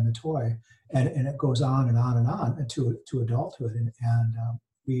Johnny and the toy, and it goes on and on and on to adulthood.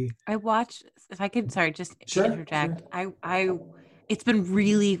 I watched, if I could, sorry, just Sure, interject. sure. It's been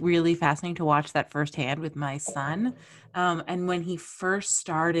really, really fascinating to watch that firsthand with my son. And when he first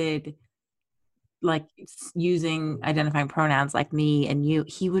started like using identifying pronouns like me and you,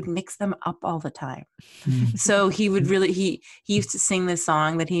 he would mix them up all the time. So he would really, he used to sing this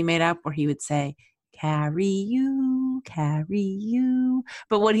song that he made up where he would say, carry you.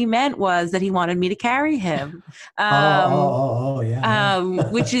 But what he meant was that he wanted me to carry him. Yeah.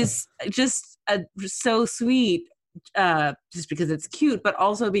 Which is just so sweet, just because it's cute, but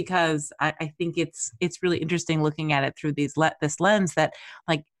also because I think it's really interesting looking at it through this lens that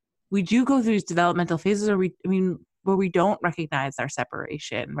like we do go through these developmental phases where we don't recognize our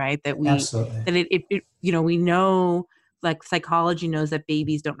separation, right? That we know, like psychology knows that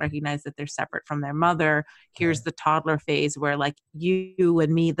babies don't recognize that they're separate from their mother. Here's the toddler phase where like you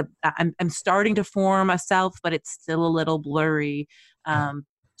and me, I'm starting to form a self, but it's still a little blurry,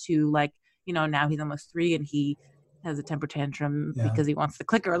 to like, now he's almost 3 and he has a temper tantrum because he wants the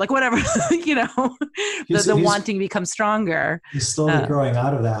clicker, like whatever, the wanting becomes stronger. He's slowly growing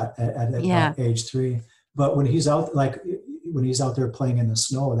out of that at age 3. But when he's out there playing in the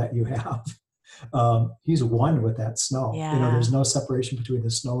snow that you have, he's one with that snow. There's no separation between the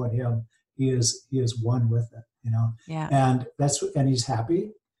snow and him. He is one with it. And and he's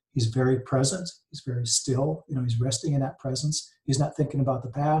happy. He's very present. He's very still. He's resting in that presence. He's not thinking about the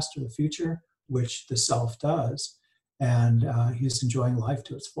past or the future, which the self does. And he's enjoying life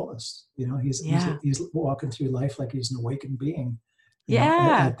to its fullest. He's walking through life like he's an awakened being.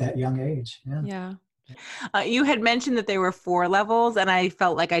 At that young age. Yeah. You had mentioned that there were 4 levels, and I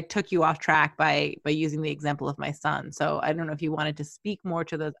felt like I took you off track by using the example of my son. So I don't know if you wanted to speak more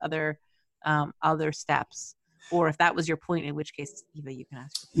to those other steps, or if that was your point, in which case, Eva, you can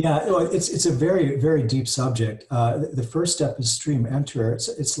ask. Yeah, it's a very, very deep subject. The first step is stream enter.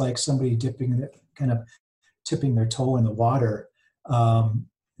 It's like somebody tipping their toe in the water. And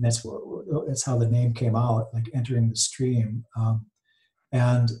that's how the name came out, like entering the stream.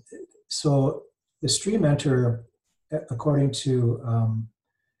 And so the stream enter, according to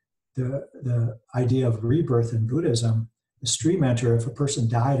the idea of rebirth in Buddhism, the stream enter, if a person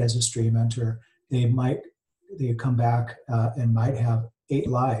died as a stream enter, they come back and might have 8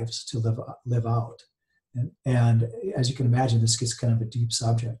 lives to live out. And as you can imagine, this gets kind of a deep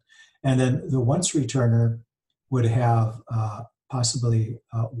subject. And then the once returner would have possibly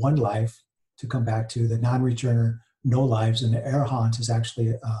 1 life to come back to. The non-returner, no lives. And the Arahant is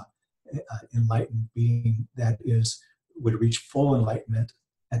actually enlightened being that would reach full enlightenment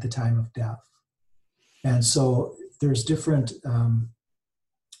at the time of death. And so there's different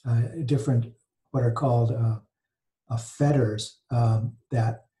what are called fetters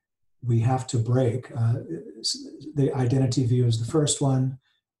that we have to break. The identity view is the first one.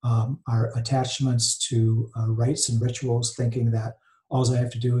 Our attachments to rites and rituals, thinking that all I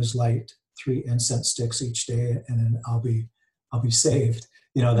have to do is light 3 incense sticks each day and then I'll be saved.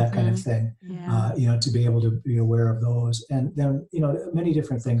 That kind of thing, to be able to be aware of those. And then, many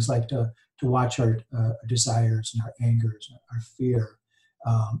different things like to watch our desires and our angers, our fear,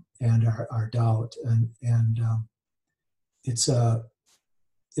 and our doubt. And it's a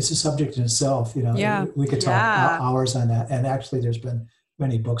subject in itself, we could talk hours on that. And actually there's been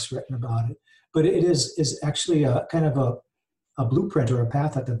many books written about it, but it is actually a kind of a blueprint or a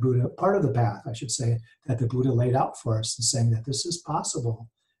path that the Buddha, part of the path, I should say, that the Buddha laid out for us, and saying that this is possible,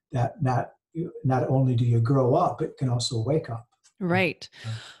 that not only do you grow up, it can also wake up. Right.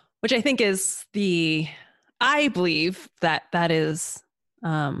 Which I think is I believe that is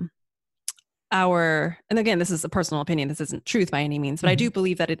and again, this is a personal opinion, this isn't truth by any means, but I do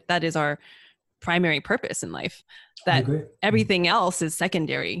believe that is our primary purpose in life, that everything else is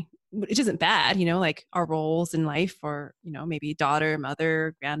secondary, which isn't bad, like our roles in life, or, maybe daughter,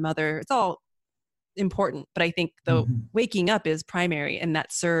 mother, grandmother, it's all important, but I think the waking up is primary, and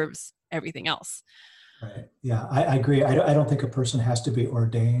that serves everything else. Right. Yeah, I agree. I don't think a person has to be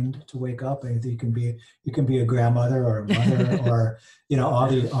ordained to wake up. I think you can be a grandmother or a mother or,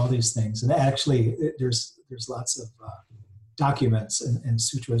 all these things. And actually, there's lots of documents and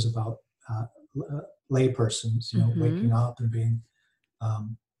sutras about lay persons, waking up and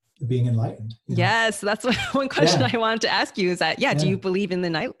being enlightened. Yes, that's one question I wanted to ask you. Is that do you believe in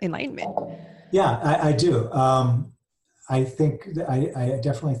the enlightenment? Yeah, I do. I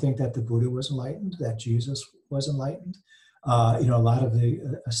definitely think that the Buddha was enlightened, that Jesus was enlightened. A lot of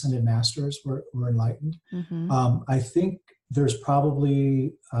the ascended masters were enlightened. I think there's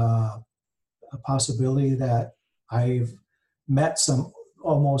probably a possibility that I've met some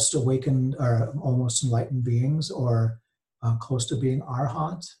almost awakened or almost enlightened beings, or close to being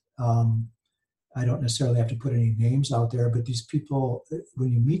arhat. I don't necessarily have to put any names out there, but these people,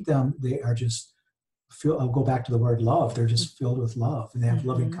 when you meet them, they are just I'll go back to the word love. They're just filled with love, and they have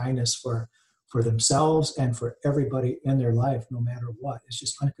loving kindness for themselves and for everybody in their life, no matter what. It's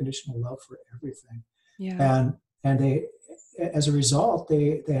just unconditional love for everything. Yeah. And they, as a result,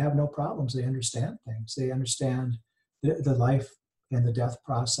 they have no problems. They understand things. They understand the life and the death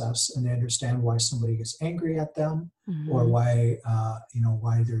process, and they understand why somebody gets angry at them, or why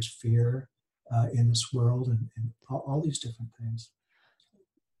there's fear in this world, and all these different things.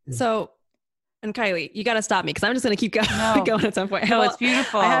 So. And Kylie, you got to stop me because I'm just going to keep going at some point. No, it's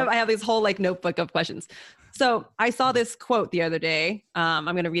beautiful. I have this whole notebook of questions. So I saw this quote the other day. I'm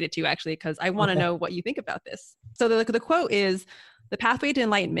going to read it to you actually because I want to know what you think about this. So the quote is, "The pathway to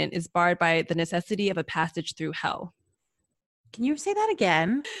enlightenment is barred by the necessity of a passage through hell." Can you say that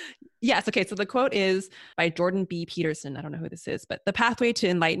again? Yes. Okay. So the quote is by Jordan B. Peterson. I don't know who this is, but the pathway to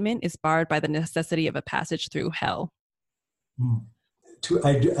enlightenment is barred by the necessity of a passage through hell.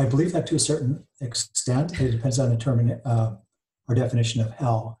 I believe that to a certain extent. It depends on the term or definition of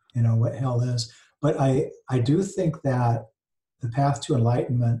hell, what hell is. But I do think that the path to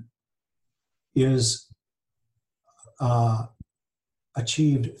enlightenment is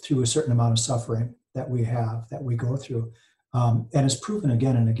achieved through a certain amount of suffering that we go through. And it's proven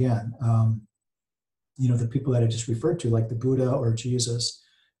again and again. The people that I just referred to, like the Buddha or Jesus,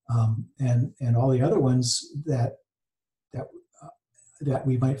 and all the other ones that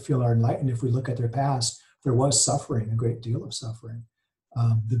we might feel are enlightened, if we look at their past, there was suffering, a great deal of suffering.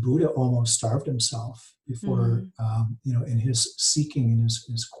 The Buddha almost starved himself before, in his seeking, in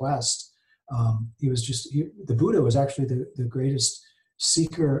his quest. The Buddha was actually the greatest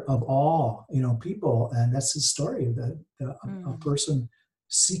seeker of all, people. And that's the story of a person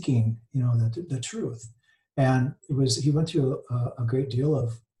seeking, the truth. And he went through a great deal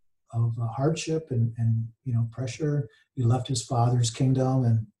of hardship and pressure. He left his father's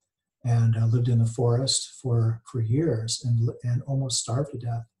kingdom and lived in the forest for years and almost starved to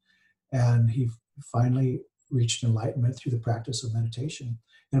death. And he finally reached enlightenment through the practice of meditation.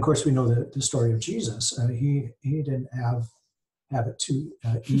 And of course, we know the story of Jesus. He didn't have it too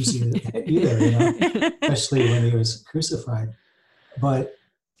easy either, especially when he was crucified. But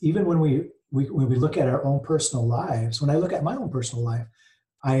even when we look at our own personal lives, when I look at my own personal life,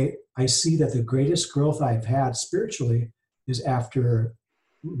 I see that the greatest growth I've had spiritually is after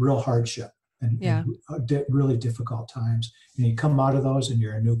real hardship and really difficult times. And you come out of those and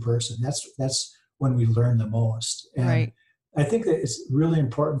you're a new person. That's when we learn the most. And I think that it's really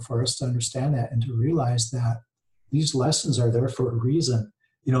important for us to understand that and to realize that these lessons are there for a reason.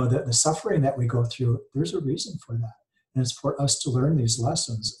 The suffering that we go through, there's a reason for that. And it's for us to learn these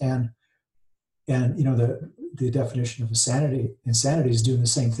lessons. And the definition of insanity is doing the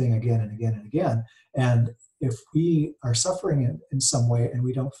same thing again and again and again. And if we are suffering in some way and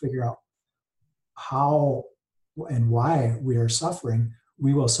we don't figure out how and why we are suffering,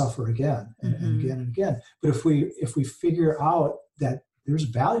 we will suffer again and again and again. But if we figure out that there's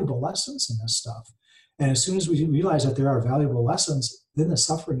valuable lessons in this stuff, and as soon as we realize that there are valuable lessons, then the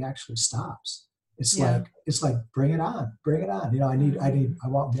suffering actually stops. It's like bring it on. I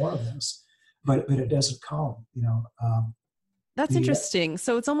want more of this. But it doesn't come, That's interesting.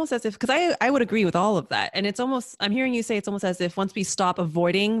 So it's almost as if, because I would agree with all of that. And it's almost, I'm hearing you say it's almost as if once we stop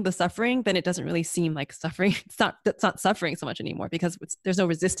avoiding the suffering, then it doesn't really seem like suffering. It's not suffering so much anymore because there's no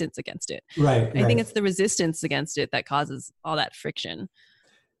resistance against it. Right. I think it's the resistance against it that causes all that friction.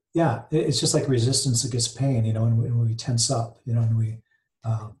 Yeah. It's just like resistance against pain, and when we tense up, and we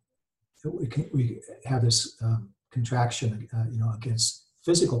have this contraction, against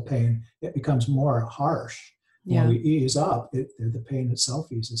physical pain, it becomes more harsh. When we ease up, the pain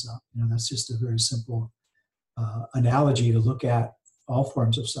itself eases up. That's just a very simple analogy to look at all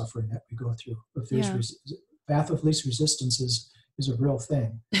forms of suffering that we go through. If there's path of least resistance is a real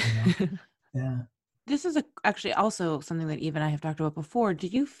thing. Yeah. This is actually also something that Eve and I have talked about before. Do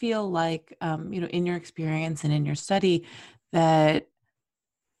you feel like, in your experience and in your study, that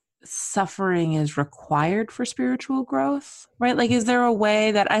suffering is required for spiritual growth, right? Like, is there a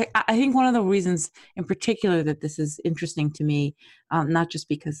way that I think one of the reasons in particular that this is interesting to me, not just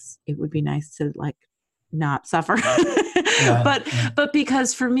because it would be nice to like not suffer, but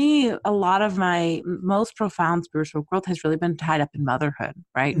because for me, a lot of my most profound spiritual growth has really been tied up in motherhood,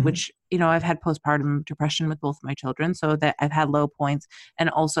 right? Mm-hmm. Which, I've had postpartum depression with both my children, so that I've had low points, and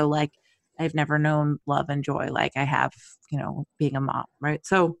also like I've never known love and joy like I have, being a mom, right?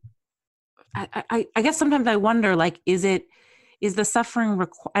 So I guess sometimes I wonder, like, is the suffering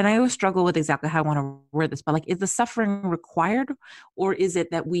and I always struggle with exactly how I want to word this, but like, is the suffering required, or is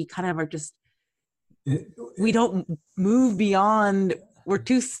it that we kind of are just, we don't move beyond, we're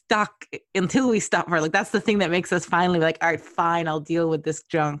too stuck until we stop, or like, that's the thing that makes us finally like, all right, fine, I'll deal with this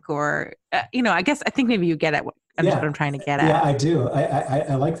junk, or, I guess, I think maybe you get at what I'm trying to get at. Yeah, I do.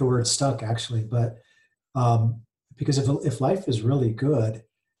 I like the word stuck actually, but because if life is really good,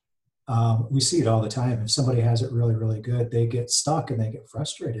 we see it all the time. If somebody has it really, really good, they get stuck and they get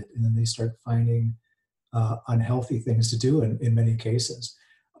frustrated, and then they start finding unhealthy things to do in many cases.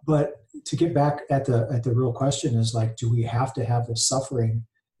 But to get back at the real question is like, do we have to have this suffering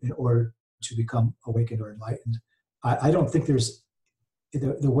in order to become awakened or enlightened? I don't think there's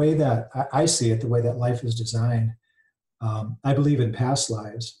the way that I see it, the way that life is designed. I believe in past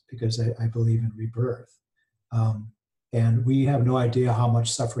lives because I believe in rebirth. And we have no idea how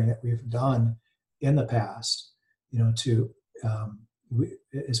much suffering that we've done in the past,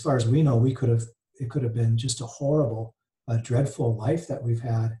 as far as we know, it could have been just a horrible, dreadful life that we've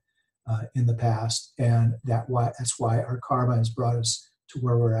had in the past. And that's why our karma has brought us to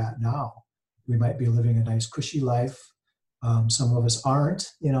where we're at now. We might be living a nice, cushy life. Some of us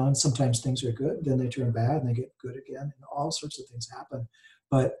aren't, and sometimes things are good, then they turn bad and they get good again, and all sorts of things happen.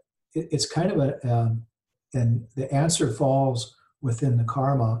 But it's kind of and the answer falls within the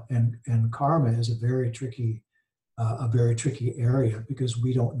karma, and karma is a very tricky area because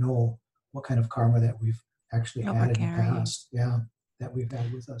we don't know what kind of karma that we've actually had in the past. Yeah, that we've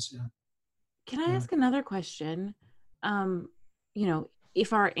had with us. Yeah. Can I ask another question?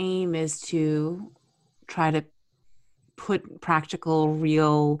 If our aim is to try to put practical,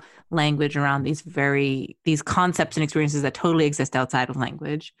 real language around these concepts and experiences that totally exist outside of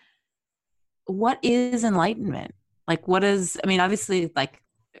language, what is enlightenment? Like, obviously, like,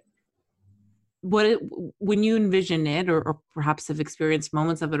 when you envision it, or perhaps have experienced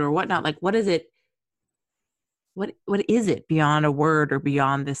moments of it or whatnot, like, what is it? What is it beyond a word or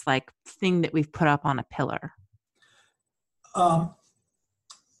beyond this like thing that we've put up on a pillar?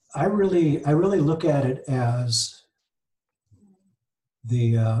 I really look at it as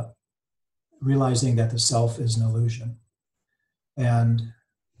the realizing that the self is an illusion, and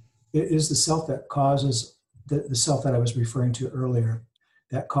it is the self that causes the self that I was referring to earlier,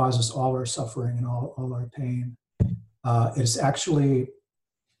 that causes all our suffering and all our pain. It's actually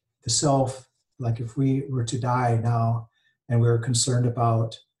the self. Like if we were to die now and we were concerned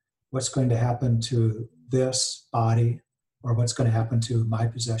about what's going to happen to this body, or what's going to happen to my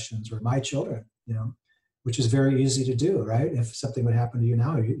possessions or my children, which is very easy to do, right? If something would happen to you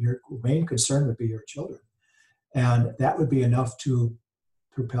now, your main concern would be your children. And that would be enough to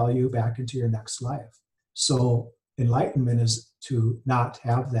propel you back into your next life. So enlightenment is to not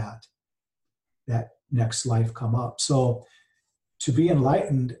have that next life come up. So to be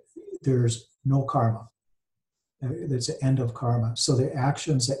enlightened, there's no karma. There's the end of karma. So the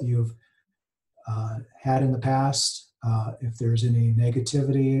actions that you've had in the past, if there's any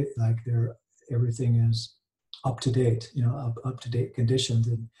negativity, like everything is up to date, up to date conditions.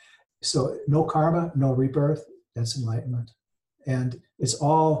 And so no karma, no rebirth, that's enlightenment. And it's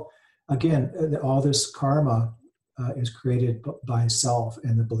all, again, all this karma is created by self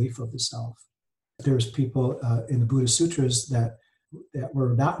and the belief of the self. There's people in the Buddha Sutras that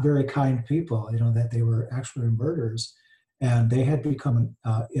were not very kind people, that they were actually murderers, and they had become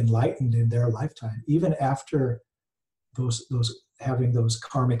enlightened in their lifetime, even after those having those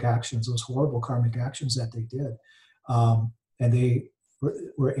karmic actions, those horrible karmic actions that they did. And they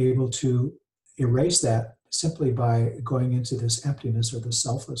were able to erase that simply by going into this emptiness or the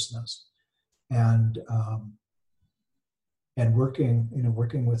selflessness, and working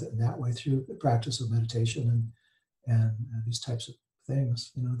with it in that way through the practice of meditation and these types of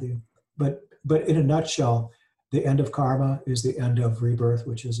things. But in a nutshell, the end of karma is the end of rebirth,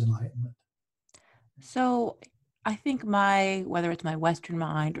 which is enlightenment. So I think whether it's my Western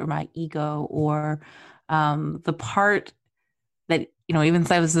mind or my ego or the part that, even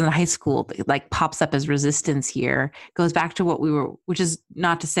since I was in high school, like pops up as resistance here, goes back to what which is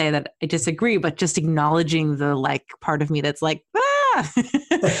not to say that I disagree, but just acknowledging the like part of me that's like, yeah.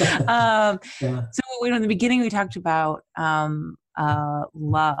 So in the beginning, we talked about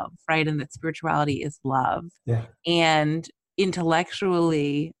love, right? And that spirituality is love. Yeah. And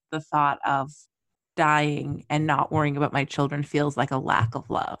intellectually, the thought of dying and not worrying about my children feels like a lack of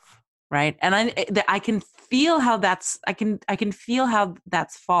love. Right. And I can feel how I can feel how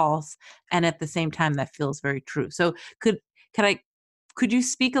that's false. And at the same time, that feels very true. So could you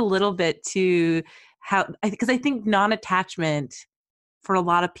speak a little bit to how, because I think non-attachment for a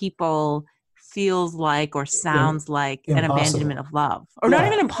lot of people feels like, or sounds like an abandonment of love, or not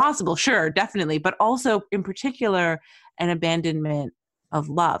even impossible. Sure. Definitely. But also in particular, an abandonment of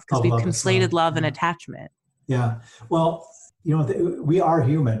love, because we've conflated love and attachment. Yeah. Well, we are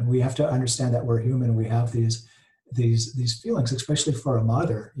human. We have to understand that we're human. We have these feelings, especially for a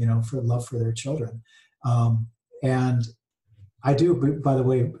mother, for love for their children. And I do, by the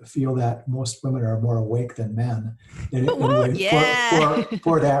way, feel that most women are more awake than men.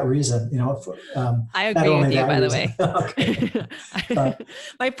 For that reason, I agree with you, by the way. Okay.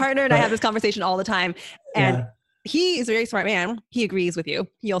 My partner and I have this conversation all the time, and he is a very smart man. He agrees with you.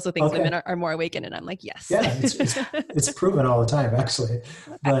 He also thinks women are more awakened, and I'm like, yes. Yeah, it's proven all the time, actually.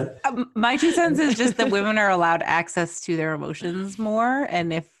 But my 2 cents is just that women are allowed access to their emotions more,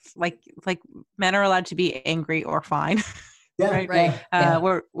 and if like men are allowed to be angry or fine. Yeah, right.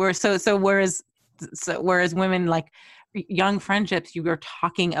 Whereas women, like young friendships, you are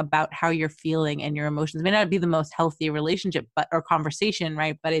talking about how you're feeling and your emotions. It may not be the most healthy relationship, or conversation,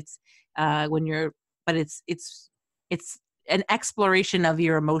 right? But it's it's an exploration of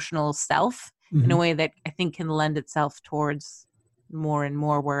your emotional self in a way that I think can lend itself towards more and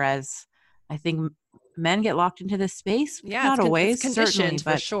more. Whereas I think men get locked into this space. Yeah, not always, it's conditioned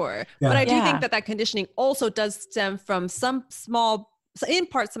certainly, for sure. Yeah. But I do think that conditioning also does stem from some small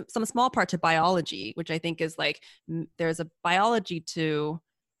part to biology, which I think is like, there's a biology to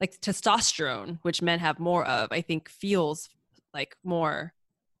like testosterone, which men have more of, I think feels like more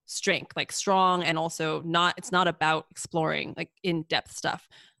strength, like strong, and also it's not about exploring like in-depth stuff.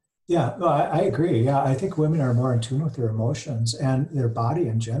 Yeah, no, I agree. Yeah, I think women are more in tune with their emotions and their body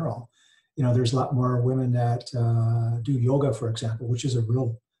in general. There's a lot more women that do yoga, for example, which is a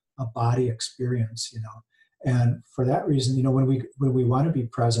body experience, and for that reason, when we want to be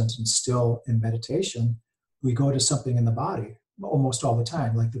present and still in meditation, we go to something in the body almost all the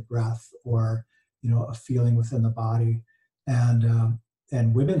time, like the breath or a feeling within the body, and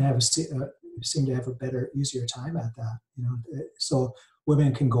women seem to have a better, easier time at that. So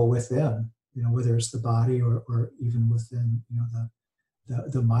women can go within, whether it's the body or even within,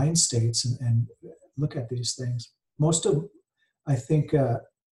 the mind states and look at these things. I think a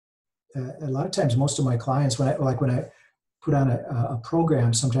lot of times, most of my clients, when I put on a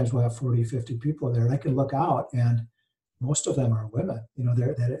program, sometimes we'll have 40, 50 people there, and I can look out, and most of them are women.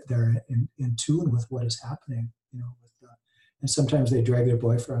 They're in tune with what is happening. And sometimes they drag their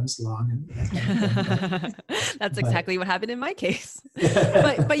boyfriends along. And that's exactly what happened in my case.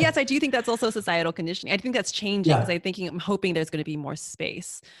 but yes, I do think that's also societal conditioning. I think that's changing, because I'm hoping there's going to be more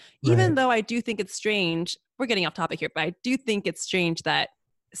space. Even though I do think it's strange, we're getting off topic here, but I do think it's strange that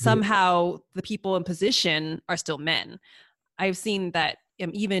somehow the people in position are still men. I've seen that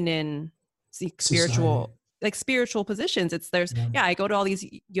even in spiritual positions, I go to all these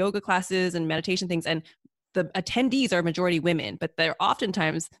yoga classes and meditation things, and the attendees are majority women, but they're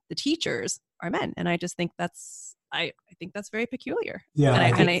oftentimes the teachers are men. And I just think I think that's very peculiar. Yeah.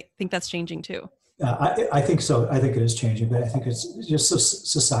 And I think that's changing too. I think so. I think it is changing, but I think it's just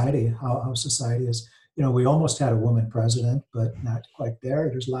society, how society is. We almost had a woman president, but not quite there.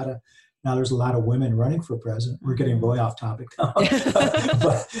 There's a lot of women running for president. We're getting way off topic now,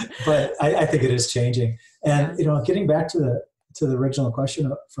 but I think it is changing. And, getting back to the original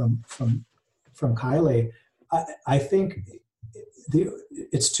question from Kylie, I think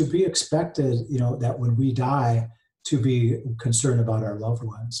it's to be expected, that when we die, to be concerned about our loved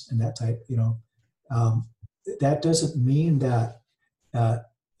ones and that type, that doesn't mean that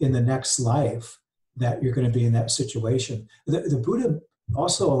in the next life that you're going to be in that situation. The Buddha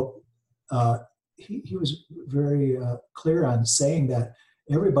also, he was very clear on saying that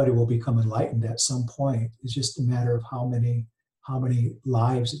everybody will become enlightened at some point. It's just a matter of how many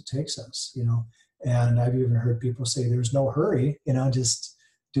lives it takes us, And I've even heard people say there's no hurry, just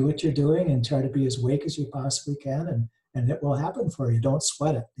do what you're doing and try to be as awake as you possibly can, and it will happen for you. Don't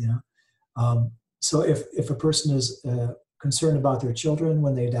sweat it, So if a person is concerned about their children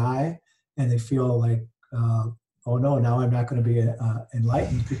when they die, and they feel like, oh no, now I'm not going to be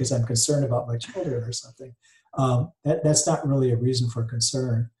enlightened because I'm concerned about my children or something, that's not really a reason for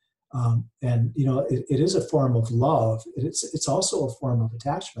concern. And it is a form of love. It's also a form of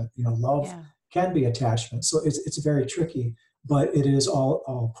attachment. Love can be attachment. So it's very tricky, but it is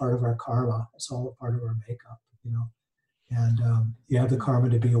all part of our karma. It's all a part of our makeup. And you have the karma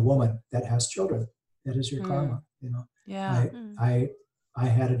to be a woman that has children. That is your karma. Yeah. I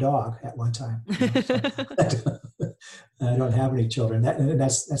had a dog at one time. So I don't have any children.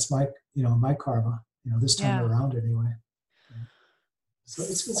 That's my my karma. This time around anyway. So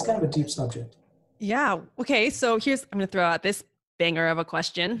it's kind of a deep subject. Yeah. Okay. So I'm going to throw out this banger of a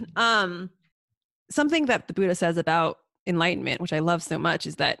question. Something that the Buddha says about enlightenment, which I love so much,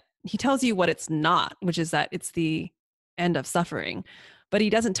 is that he tells you what it's not, which is that it's the end of suffering, but he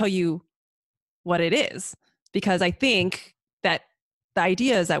doesn't tell you what it is, because I think that the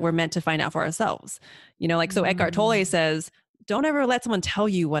idea is that we're meant to find out for ourselves. So Eckhart Tolle says, don't ever let someone tell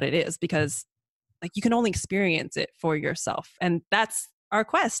you what it is, because you can only experience it for yourself. And that's our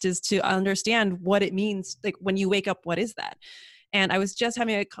quest, is to understand what it means. When you wake up, what is that? And I was just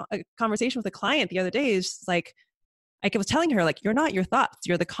having a conversation with a client the other day. It's just I was telling her, you're not your thoughts,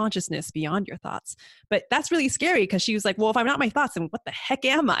 you're the consciousness beyond your thoughts. But that's really scary, because she was like, well, if I'm not my thoughts, then what the heck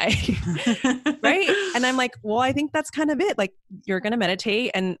am I? Right? And I'm like, well, I think that's kind of it. You're going to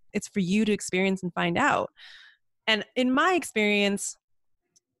meditate, and it's for you to experience and find out. And in my experience,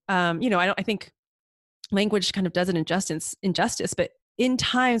 I think language kind of does it injustice, but in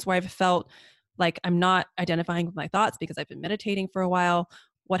times where I've felt like I'm not identifying with my thoughts because I've been meditating for a while,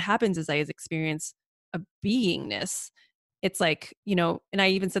 what happens is I experience a beingness. It's and I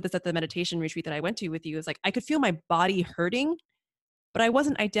even said this at the meditation retreat that I went to with you, is I could feel my body hurting, but I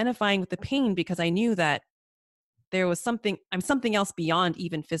wasn't identifying with the pain, because I knew that there was I'm something else beyond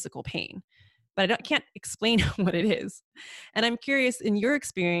even physical pain, but I can't explain what it is. And I'm curious, in your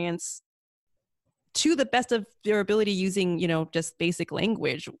experience, to the best of your ability, using, just basic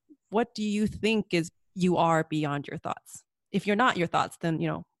language, what do you think is you are beyond your thoughts? If you're not your thoughts, then,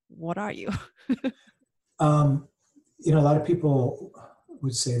 what are you? A lot of people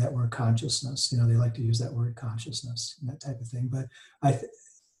would say that we're consciousness. They like to use that word consciousness and that type of thing. But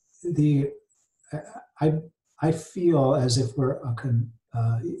I feel as if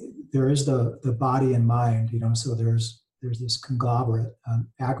there is the body and mind. So there's this conglomerate,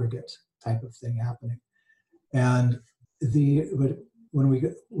 aggregate type of thing happening. And when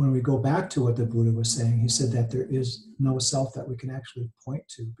we go back to what the Buddha was saying, he said that there is no self that we can actually point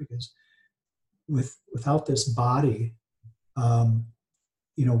to, because without this body,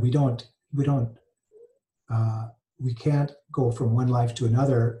 we can't go from one life to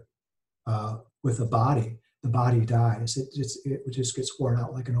another with a body. The body dies. It just gets worn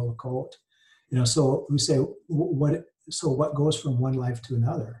out like an old coat. So we say, what goes from one life to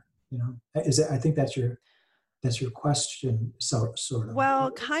another? I think that's your question, sort of.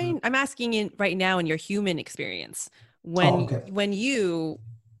 Well, I'm asking right now in your human experience, when you,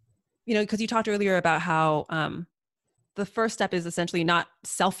 because you talked earlier about how the first step is essentially not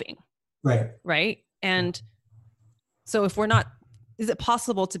selfing. Right. And so if we're not, is it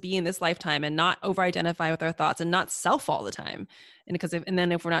possible to be in this lifetime and not over-identify with our thoughts and not self all the time? And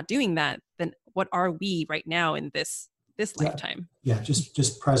then if we're not doing that, then what are we right now in this lifetime? Yeah,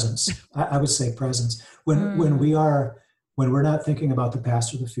 just presence. I would say presence. When we're not thinking about the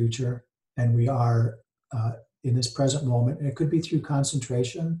past or the future, and we are in this present moment, and it could be through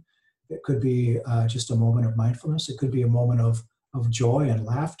concentration, it could be just a moment of mindfulness, it could be a moment of joy and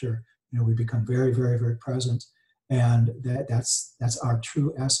laughter. We become very, very, very present, and that's our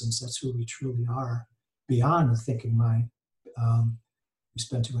true essence. That's who we truly are, beyond the thinking mind. We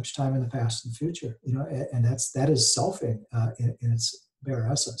spend too much time in the past and the future, and that is selfing in its bare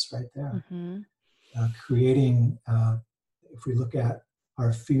essence, right there. Mm-hmm. Creating. If we look at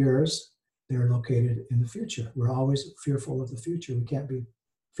our fears, they're located in the future. We're always fearful of the future. We can't be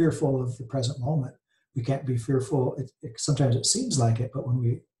fearful of the present moment. We can't be fearful. Sometimes it seems like it, but when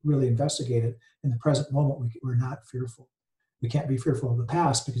we really investigate it in the present moment, we're not fearful. We can't be fearful of the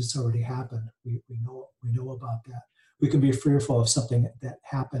past because it's already happened. We know about that. We can be fearful of something that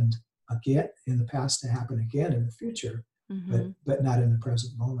happened again in the past to happen again in the future, mm-hmm. but not in the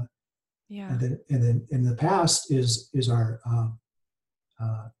present moment. Yeah. And then in the past is our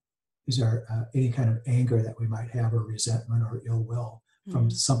any kind of anger that we might have, or resentment or ill will from mm-hmm.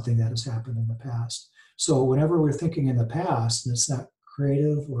 something that has happened in the past. So whenever we're thinking in the past and it's not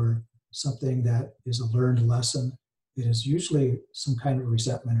creative or something that is a learned lesson, it is usually some kind of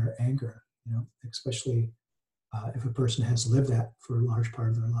resentment or anger especially if a person has lived that for a large part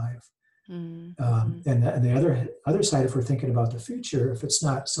of their life. Mm-hmm. And the other side, if we're thinking about the future, if it's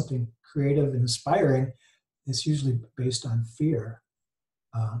not something creative and inspiring, it's usually based on fear.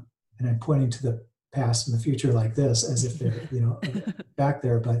 And I'm pointing to the past and the future like this, as if they're back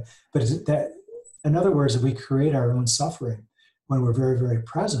there. But is that, in other words, we create our own suffering when we're very, very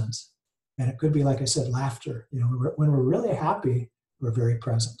present. And it could be, like I said, laughter. When we're really happy, we're very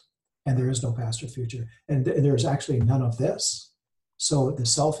present, and there is no past or future, and there's actually none of this. So the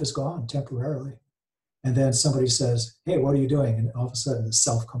self is gone temporarily, and then somebody says, "Hey, what are you doing?" And all of a sudden, the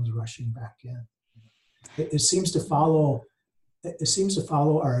self comes rushing back in. It seems to follow. It seems to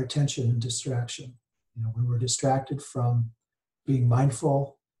follow our attention and distraction. When we're distracted from being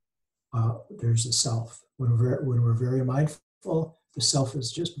mindful, there's the self. When we're very mindful, the self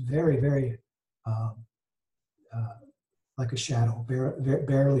is just very, very like a shadow,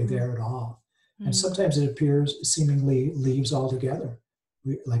 barely there at all. And sometimes it appears, seemingly leaves altogether.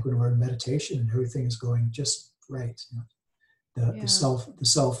 Like when we're in meditation and everything is going just right. The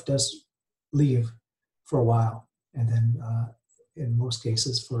self does leave for a while, and then in most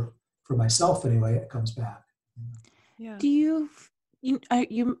cases, for myself anyway, it comes back. Yeah. Do you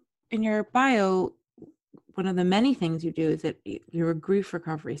in your bio, one of the many things you do is that you're a grief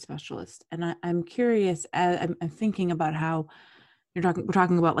recovery specialist, and I'm curious. I'm thinking about how we're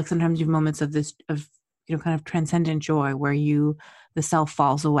talking about, like, sometimes you have moments of this kind of transcendent joy where the self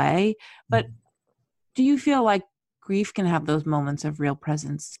falls away, but do you feel like grief can have those moments of real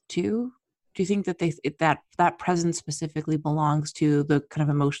presence too? Do you think that that presence specifically belongs to the kind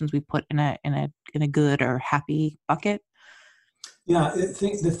of emotions we put in a good or happy bucket? Yeah,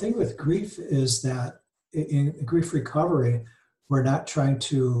 the thing with grief is that in grief recovery, we're not trying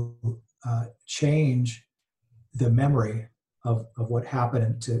to change the memory of what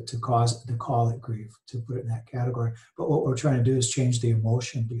happened to call it grief, to put it in that category. But what we're trying to do is change the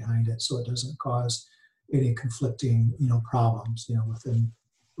emotion behind it, so it doesn't cause any conflicting problems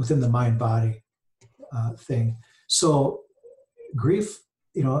within the mind-body thing. So grief,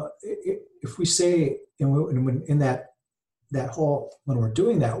 if we say, in that whole, when we're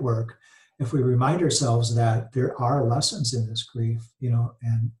doing that work, if we remind ourselves that there are lessons in this grief,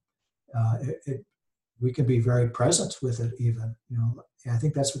 and we can be very present with it even, I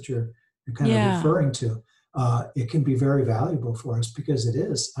think that's what you're kind of referring to. It can be very valuable for us, because it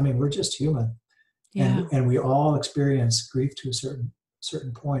is. I mean, we're just human. Yeah. And we all experience grief to a certain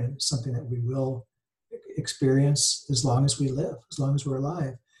point. It's something that we will experience as long as we live, as long as we're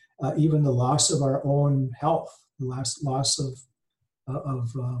alive. Even the loss of our own health, the loss of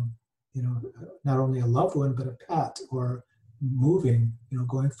not only a loved one, but a pet, or moving,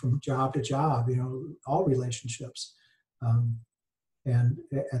 going from job to job, all relationships. And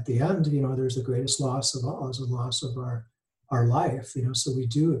at the end, there's the greatest loss of all, is the loss of our life, so we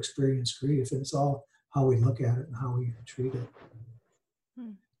do experience grief, and it's all how we look at it and how we treat it.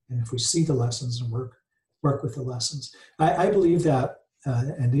 And if we see the lessons and work with the lessons. I believe that,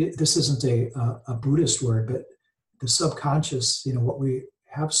 and this isn't a Buddhist word, but the subconscious, what we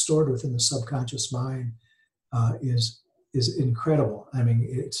have stored within the subconscious mind is incredible. I mean,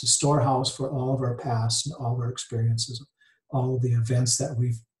 it's a storehouse for all of our past and all of our experiences. All of the events that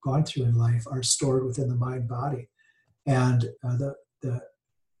we've gone through in life are stored within the mind body. And the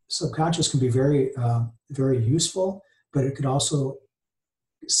subconscious can be very, very useful, but it could also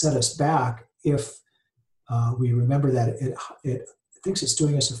set us back if we remember that it thinks it's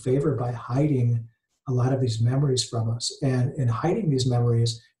doing us a favor by hiding a lot of these memories from us. And in hiding these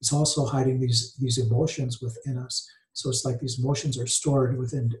memories, it's also hiding these emotions within us. So it's like these emotions are stored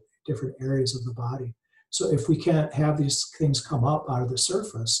within different areas of the body. So if we can't have these things come up out of the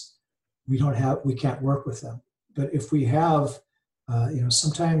surface, we can't work with them. But if we have,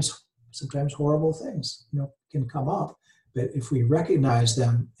 sometimes horrible things, can come up. But if we recognize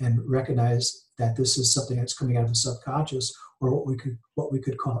them and recognize that this is something that's coming out of the subconscious, or what we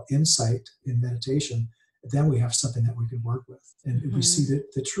could call insight in meditation, then we have something that we can work with. And if we see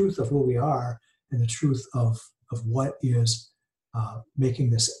the truth of who we are, and the truth of what is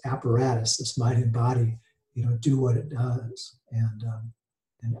making this apparatus, this mind and body, do what it does, and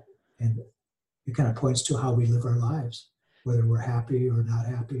it kind of points to how we live our lives, whether we're happy or not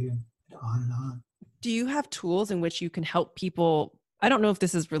happy, and on and on. Do you have tools in which you can help people? I don't know if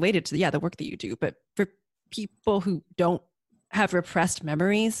this is related to the work that you do, but for people who don't have repressed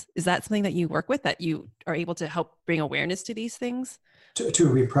memories, is that something that you work with, that you are able to help bring awareness to these things? To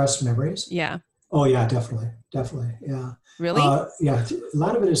repressed memories? Yeah. Oh yeah, definitely. Yeah. Really? Yeah. A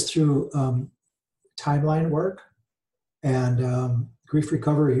lot of it is through timeline work and grief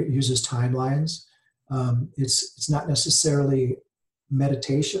recovery uses timelines. It's not necessarily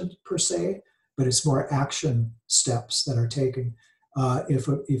meditation per se, but it's more action steps that are taken.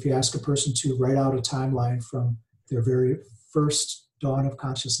 If you ask a person to write out a timeline from their very first dawn of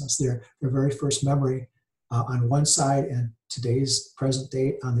consciousness, their very first memory on one side and today's present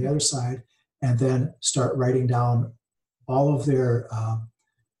date on the other side, and then start writing down all of their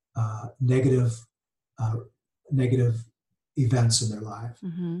negative events in their life,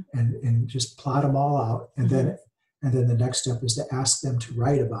 and just plot them all out, and then the next step is to ask them to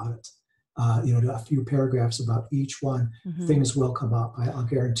write about it. A few paragraphs about each one. Things will come up. I'll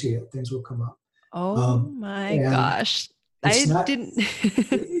guarantee it. Things will come up. Oh my gosh! Didn't.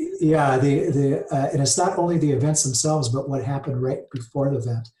 Yeah, and it's not only the events themselves, but what happened right before the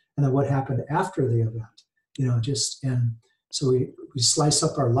event, and then what happened after the event. And so we slice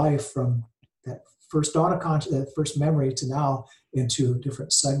up our life from that first dawn of consciousness, that first memory, to now into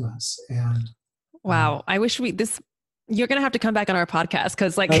different segments. And wow, I wish you're going to have to come back on our podcast.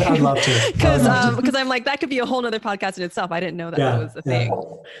 Cause I'd love to. Cause I'm like, that could be a whole nother podcast in itself. I didn't know that was a thing.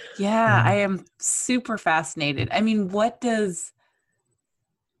 Yeah. I am super fascinated. I mean, what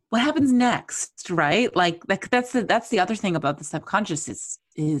happens next? Right. Like that's the other thing about the subconscious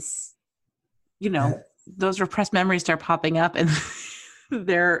is, those repressed memories start popping up, and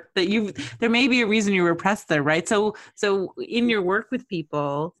there may be a reason you repressed them. Right. So in your work with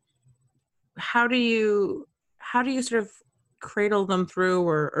people, how do you sort of cradle them through,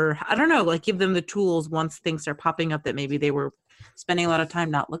 or I don't know, like give them the tools once things start popping up that maybe they were spending a lot of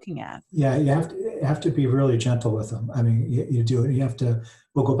time not looking at? Yeah, you have to be really gentle with them. I mean, you do it. You have to.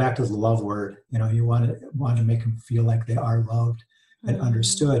 We'll go back to the love word. You want to make them feel like they are loved and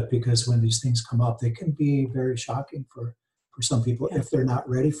understood, because when these things come up, they can be very shocking for some people if they're not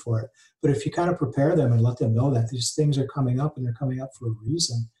ready for it. But if you kind of prepare them and let them know that these things are coming up, and they're coming up for a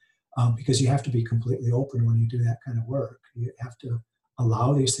reason. Because you have to be completely open when you do that kind of work. You have to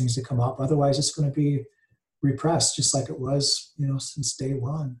allow these things to come up. Otherwise, it's going to be repressed, just like it was, since day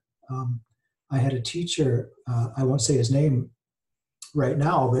one. I had a teacher, I won't say his name right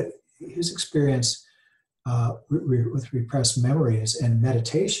now, but his experience with repressed memories and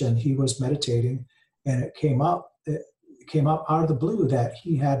meditation, he was meditating, and it came up out of the blue that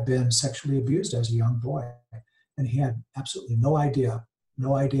he had been sexually abused as a young boy. And he had absolutely no idea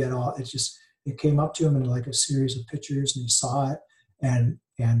at all. It came up to him in like a series of pictures, and he saw it, and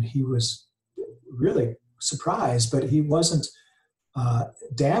he was really surprised, but he wasn't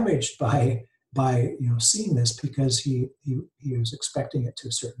damaged by seeing this, because he was expecting it to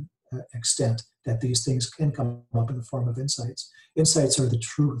a certain extent, that these things can come up in the form of insights. Insights are the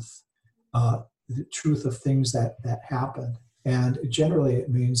truth of things that happen, and generally it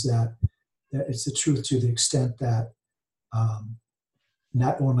means that it's the truth to the extent that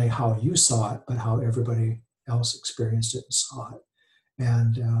not only how you saw it, but how everybody else experienced it and saw it.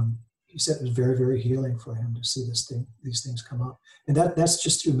 And he said it was very, very healing for him to see these things come up. And that's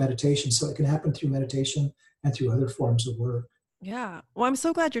just through meditation. So it can happen through meditation and through other forms of work. Yeah. Well, I'm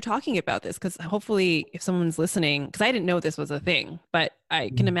so glad you're talking about this, because hopefully if someone's listening, because I didn't know this was a thing, but I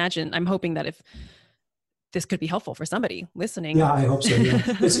can imagine, I'm hoping that if this could be helpful for somebody listening. Yeah, I hope so. Yeah.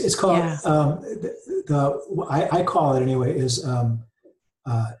 It's called, I call it anyway, is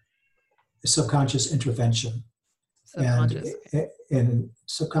subconscious intervention. And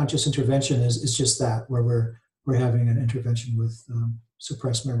subconscious intervention is just that, where we're having an intervention with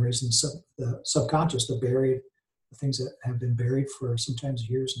suppressed memories and the subconscious, the things that have been buried for sometimes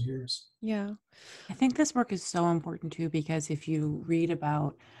years and years. Yeah. I think this work is so important too, because if you read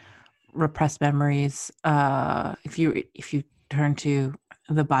about repressed memories, if you turn to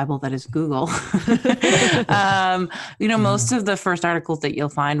the Bible that is Google, most of the first articles that you'll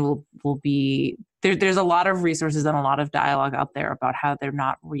find will be there's a lot of resources and a lot of dialogue out there about how they're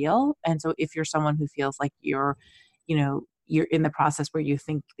not real. And so if you're someone who feels like you're in the process where you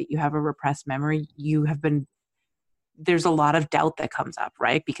think that you have a repressed memory, there's a lot of doubt that comes up,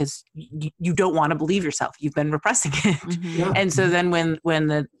 right? Because you don't want to believe yourself. You've been repressing it. Mm-hmm. And so then when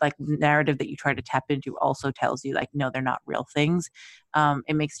the narrative that you try to tap into also tells you no, they're not real things,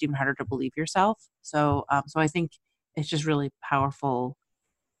 it makes it even harder to believe yourself. So I think it's just really powerful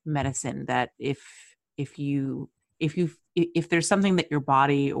medicine that if there's something that your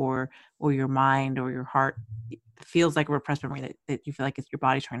body or your mind or your heart feels like a repressed memory, that you feel like it's your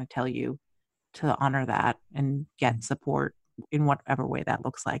body trying to tell you to honor that and get support in whatever way that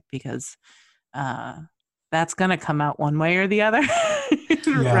looks like, because that's going to come out one way or the other.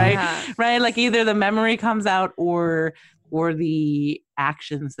 Right? Yeah. Right. Like either the memory comes out or the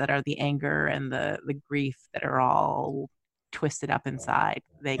actions that are the anger and the grief that are all twisted up inside,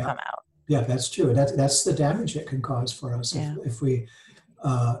 they come out. Yeah, that's true. That's the damage it can cause for us if we,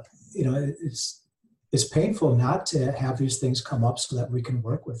 it's painful not to have these things come up so that we can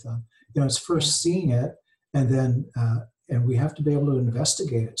work with them. It's first seeing it, and then and we have to be able to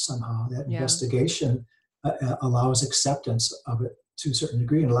investigate it somehow. That investigation allows acceptance of it to a certain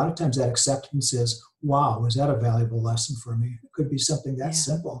degree, and a lot of times that acceptance is, wow, was that a valuable lesson for me? It could be something that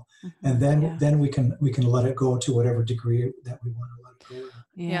simple, and then we can let it go to whatever degree that we want to let it go.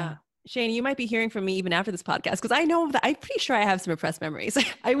 Yeah. Shane, you might be hearing from me even after this podcast, because I know that I'm pretty sure I have some repressed memories.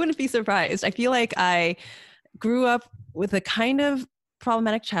 I wouldn't be surprised. I feel like I grew up with a kind of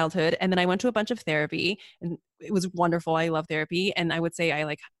problematic childhood, and then I went to a bunch of therapy, and it was wonderful. I love therapy, and I would say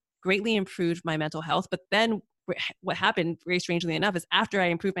I greatly improved my mental health. But then what happened, very strangely enough, is after I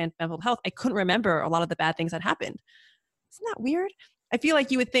improved my mental health, I couldn't remember a lot of the bad things that happened. Isn't that weird? I feel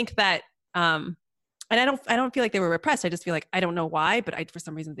like you would think that, and I don't feel like they were repressed. I just feel like, I don't know why, but for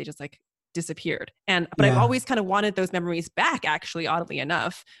some reason they just disappeared. But I've always kind of wanted those memories back, actually, oddly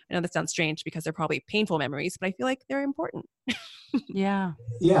enough. I know that sounds strange because they're probably painful memories, but I feel like they're important. Yeah.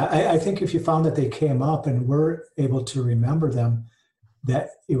 I think if you found that they came up and were able to remember them, that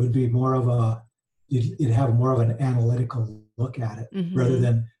it would be more of you'd have more of an analytical look at it,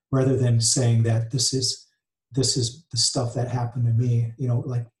 rather than saying that this is the stuff that happened to me,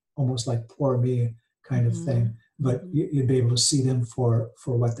 almost like poor me kind of thing. But you'd be able to see them for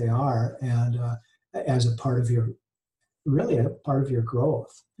what they are, and as a part of your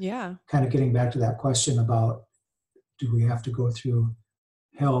growth. Yeah. Kind of getting back to that question about, do we have to go through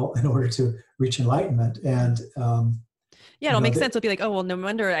hell in order to reach enlightenment? And it'll make sense. It'll be like, oh, well, no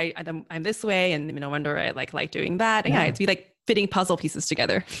wonder I'm this way, and no wonder I like doing that. Yeah, it'd be like fitting puzzle pieces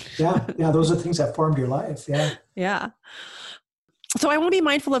together. Yeah, those are things that formed your life. Yeah. So I want to be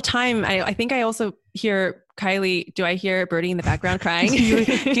mindful of time. I think I also hear Kylie. Do I hear Birdie in the background crying?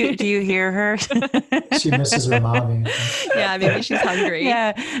 do you hear her? She misses her mommy. Yeah, maybe she's hungry.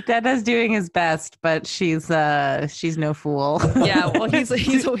 Yeah, Dada's doing his best, but she's no fool. Yeah, well, he's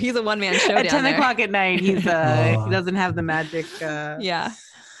a one-man show at 10 o'clock at night. He doesn't have the magic.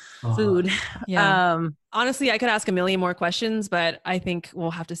 Food. Yeah. Honestly, I could ask a million more questions, but I think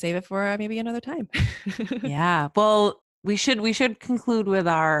we'll have to save it for maybe another time. Yeah. Well, we should conclude with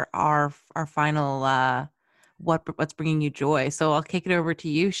our final what's bringing you joy. So I'll kick it over to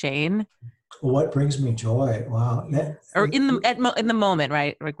you, Shane. What brings me joy? Wow. Or in the moment,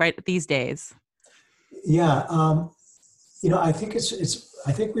 right? Right these days. Yeah. I think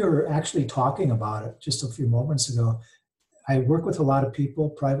I think we were actually talking about it just a few moments ago. I work with a lot of people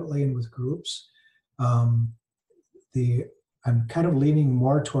privately and with groups. I'm kind of leaning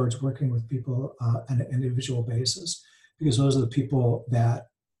more towards working with people on an individual basis, because those are the people that,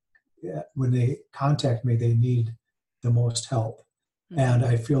 when they contact me, they need the most help. And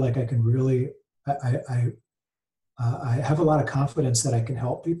I feel like I can really, I have a lot of confidence that I can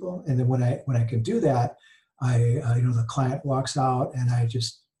help people. And then when I can do that, the client walks out, and I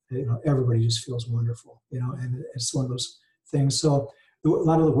just, everybody just feels wonderful, and it's one of those things. So a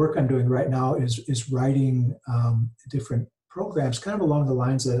lot of the work I'm doing right now is writing different programs, kind of along the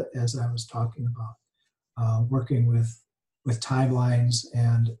lines as I was talking about, working with timelines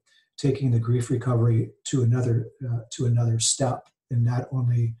and taking the grief recovery to another step, and not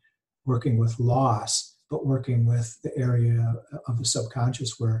only working with loss, but working with the area of the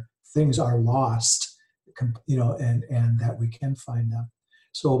subconscious where things are lost, and that we can find them.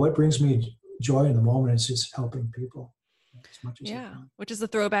 So what brings me joy in the moment is just helping people as much as I can. Which is a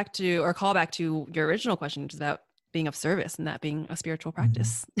throwback to, or callback to, your original question, which is about being of service and that being a spiritual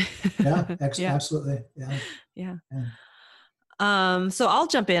practice. Absolutely. Yeah. So I'll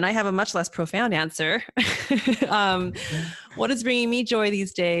jump in. I have a much less profound answer. What is bringing me joy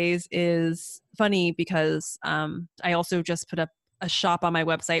these days is funny because I also just put up a shop on my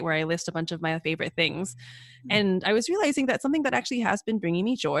website where I list a bunch of my favorite things. And I was realizing that something that actually has been bringing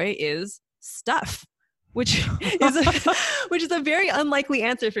me joy is stuff, which is a very unlikely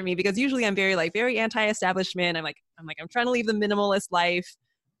answer for me, because usually I'm very anti-establishment. I'm trying to leave the minimalist life.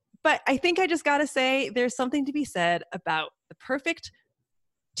 But I think I just got to say, there's something to be said about the perfect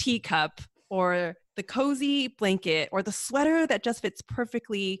teacup, or the cozy blanket, or the sweater that just fits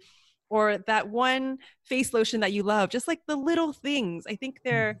perfectly, or that one face lotion that you love, just like the little things. I think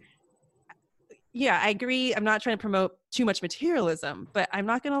I agree. I'm not trying to promote too much materialism, but I'm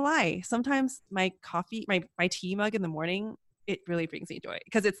not going to lie. Sometimes my coffee, my tea mug in the morning, it really brings me joy,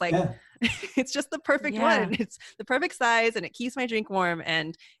 because it's it's just the perfect one. It's the perfect size, and it keeps my drink warm,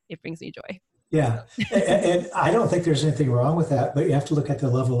 and it brings me joy. Yeah. And I don't think there's anything wrong with that, but you have to look at the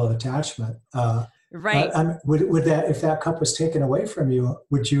level of attachment. Right. Would that, if that cup was taken away from you,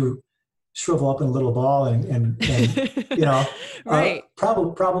 would you shrivel up in a little ball and you know, right.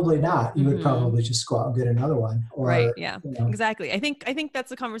 Probably not. You would probably just go out and get another one. Or, right. Yeah, you know. Exactly. I think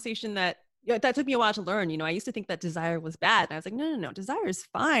that's a conversation that took me a while to learn. I used to think that desire was bad. And I was like, no, desire is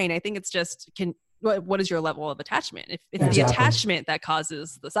fine. I think it's just, what is your level of attachment? If it's the attachment that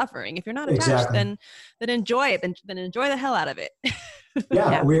causes the suffering, if you're not attached, then enjoy it, then enjoy the hell out of it. We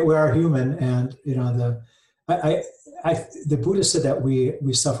are human. And, the Buddha said that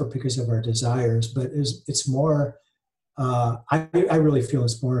we suffer because of our desires, but it's more, I really feel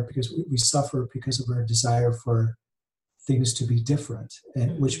it's more because we suffer because of our desire for things to be different,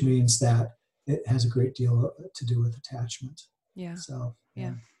 and which means that it has a great deal to do with attachment. Yeah. So,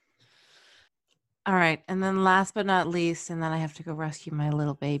 yeah. All right. And then last but not least, and then I have to go rescue my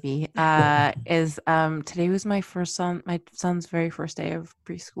little baby, is today was my son's very first day of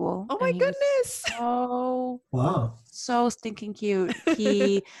preschool. Oh my goodness. So stinking cute.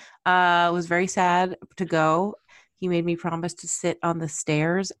 He was very sad to go. He made me promise to sit on the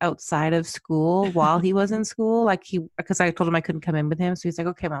stairs outside of school while he was in school. Because I told him I couldn't come in with him. So he's like,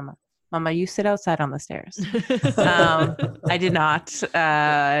 okay, Mama, you sit outside on the stairs. I did not.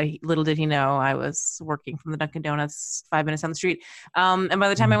 Little did he know I was working from the Dunkin' Donuts 5 minutes down the street. And by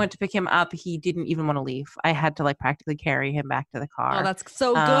the time I went to pick him up, he didn't even want to leave. I had to practically carry him back to the car. Oh, that's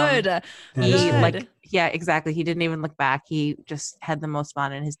so good. Yeah, exactly. He didn't even look back. He just had the most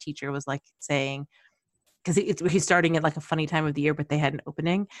fun. And his teacher was saying, because he's starting at a funny time of the year, but they had an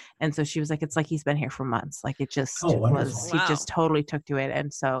opening. And so she was like, it's like he's been here for months. He just totally took to it.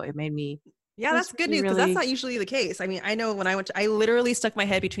 And so it made me. Yeah, that's good news, because that's not usually the case. I mean, I know when I literally stuck my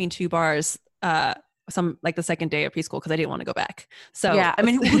head between two bars, the second day of preschool, because I didn't want to go back. So yeah, I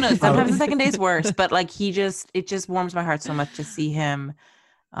mean, who knows? Sometimes the second day is worse, but it just warms my heart so much to see him,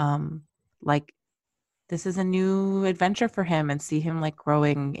 this is a new adventure for him, and see him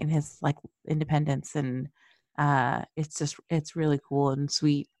growing in his independence, and it's really cool and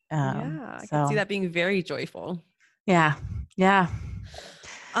sweet. I can see that being very joyful. Yeah.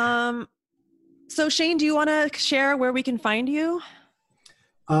 So Shane, do you want to share where we can find you?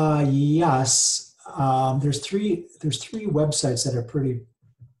 Yes. There's three websites that are pretty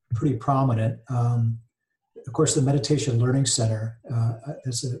prominent. Of course, the Meditation Learning Center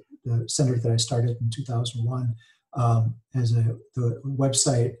is the center that I started in 2001. The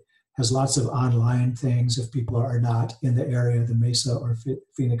website has lots of online things if people are not in the area, the Mesa or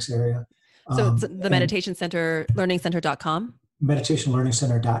Phoenix area. So it's the Meditation Center, learningcenter.com?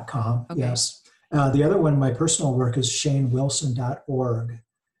 Meditationlearningcenter.com, okay. Yes. The other one, my personal work, is shanewilson.org.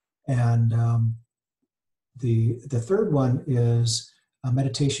 And the third one is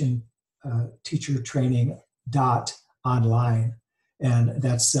meditation teacher training .online. And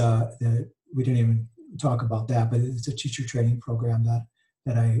that's, we didn't even talk about that, but it's a teacher training program that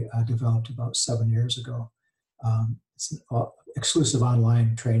I developed about 7 years ago. It's an exclusive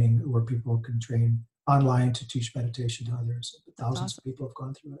online training where people can train online to teach meditation to others. Thousands of people have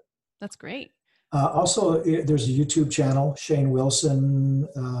gone through it. That's great. Also, there's a YouTube channel, Shane Wilson,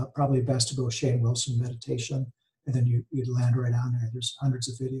 probably best to go Shane Wilson Meditation, and then you'd land right on there. There's hundreds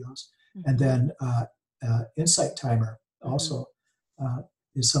of videos. Mm-hmm. And then Insight Timer also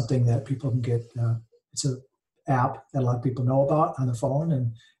is something that people can get. It's an app that a lot of people know about on the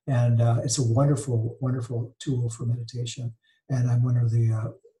phone, and it's a wonderful, wonderful tool for meditation. And I'm one of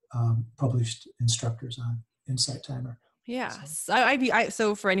the published instructors on Insight Timer. Yeah.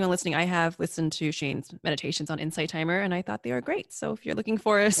 So for anyone listening, I have listened to Shane's meditations on Insight Timer, and I thought they were great. So if you're looking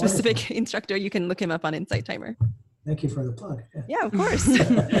for a specific instructor, you can look him up on Insight Timer. Thank you for the plug. Yeah, of course.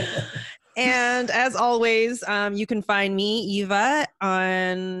 And as always, you can find me, Eva,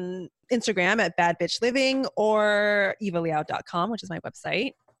 on Instagram at Bad Bitch Living, or evaliao.com, which is my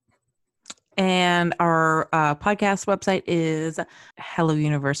website. And our podcast website is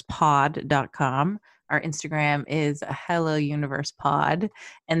hellouniversepod.com. Our Instagram is Hello Universe Pod.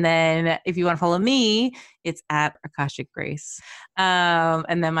 And then if you want to follow me, it's at Akashic Grace.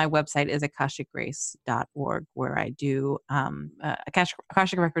 And then my website is akashicgrace.org, where I do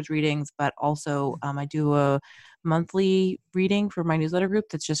Akashic Records readings, but also I do a monthly reading for my newsletter group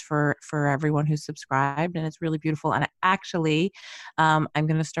that's just for everyone who's subscribed, and it's really beautiful. And actually I'm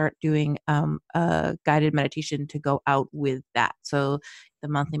going to start doing a guided meditation to go out with that. So the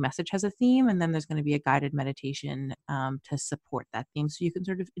monthly message has a theme, and then there's going to be a guided meditation to support that theme, so you can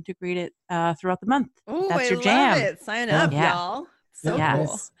sort of integrate it throughout the month. Ooh, that's your I jam. love it. Sign up, y'all. So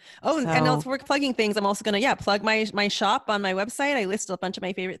cool. Oh, and also we're plugging things. I'm also going to plug my shop on my website. I list a bunch of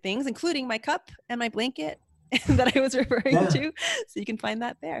my favorite things, including my cup and my blanket that I was referring to. So you can find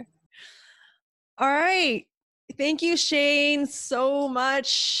that there. All right. Thank you, Shane, so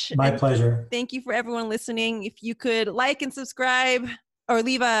much. My pleasure. Thank you for everyone listening. If you could like and subscribe or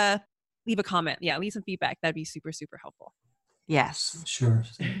leave a comment. Yeah, leave some feedback. That'd be super, super helpful. Yes. Sure.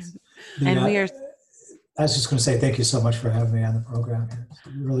 And we are. I was just going to say thank you so much for having me on the program. It's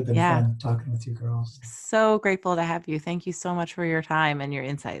really been fun talking with you girls. So grateful to have you. Thank you so much for your time and your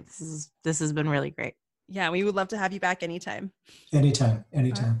insights. This has been really great. Yeah, we would love to have you back anytime. Anytime.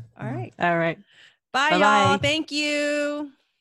 All right. All right. Bye, Bye-bye. y'all. Thank you.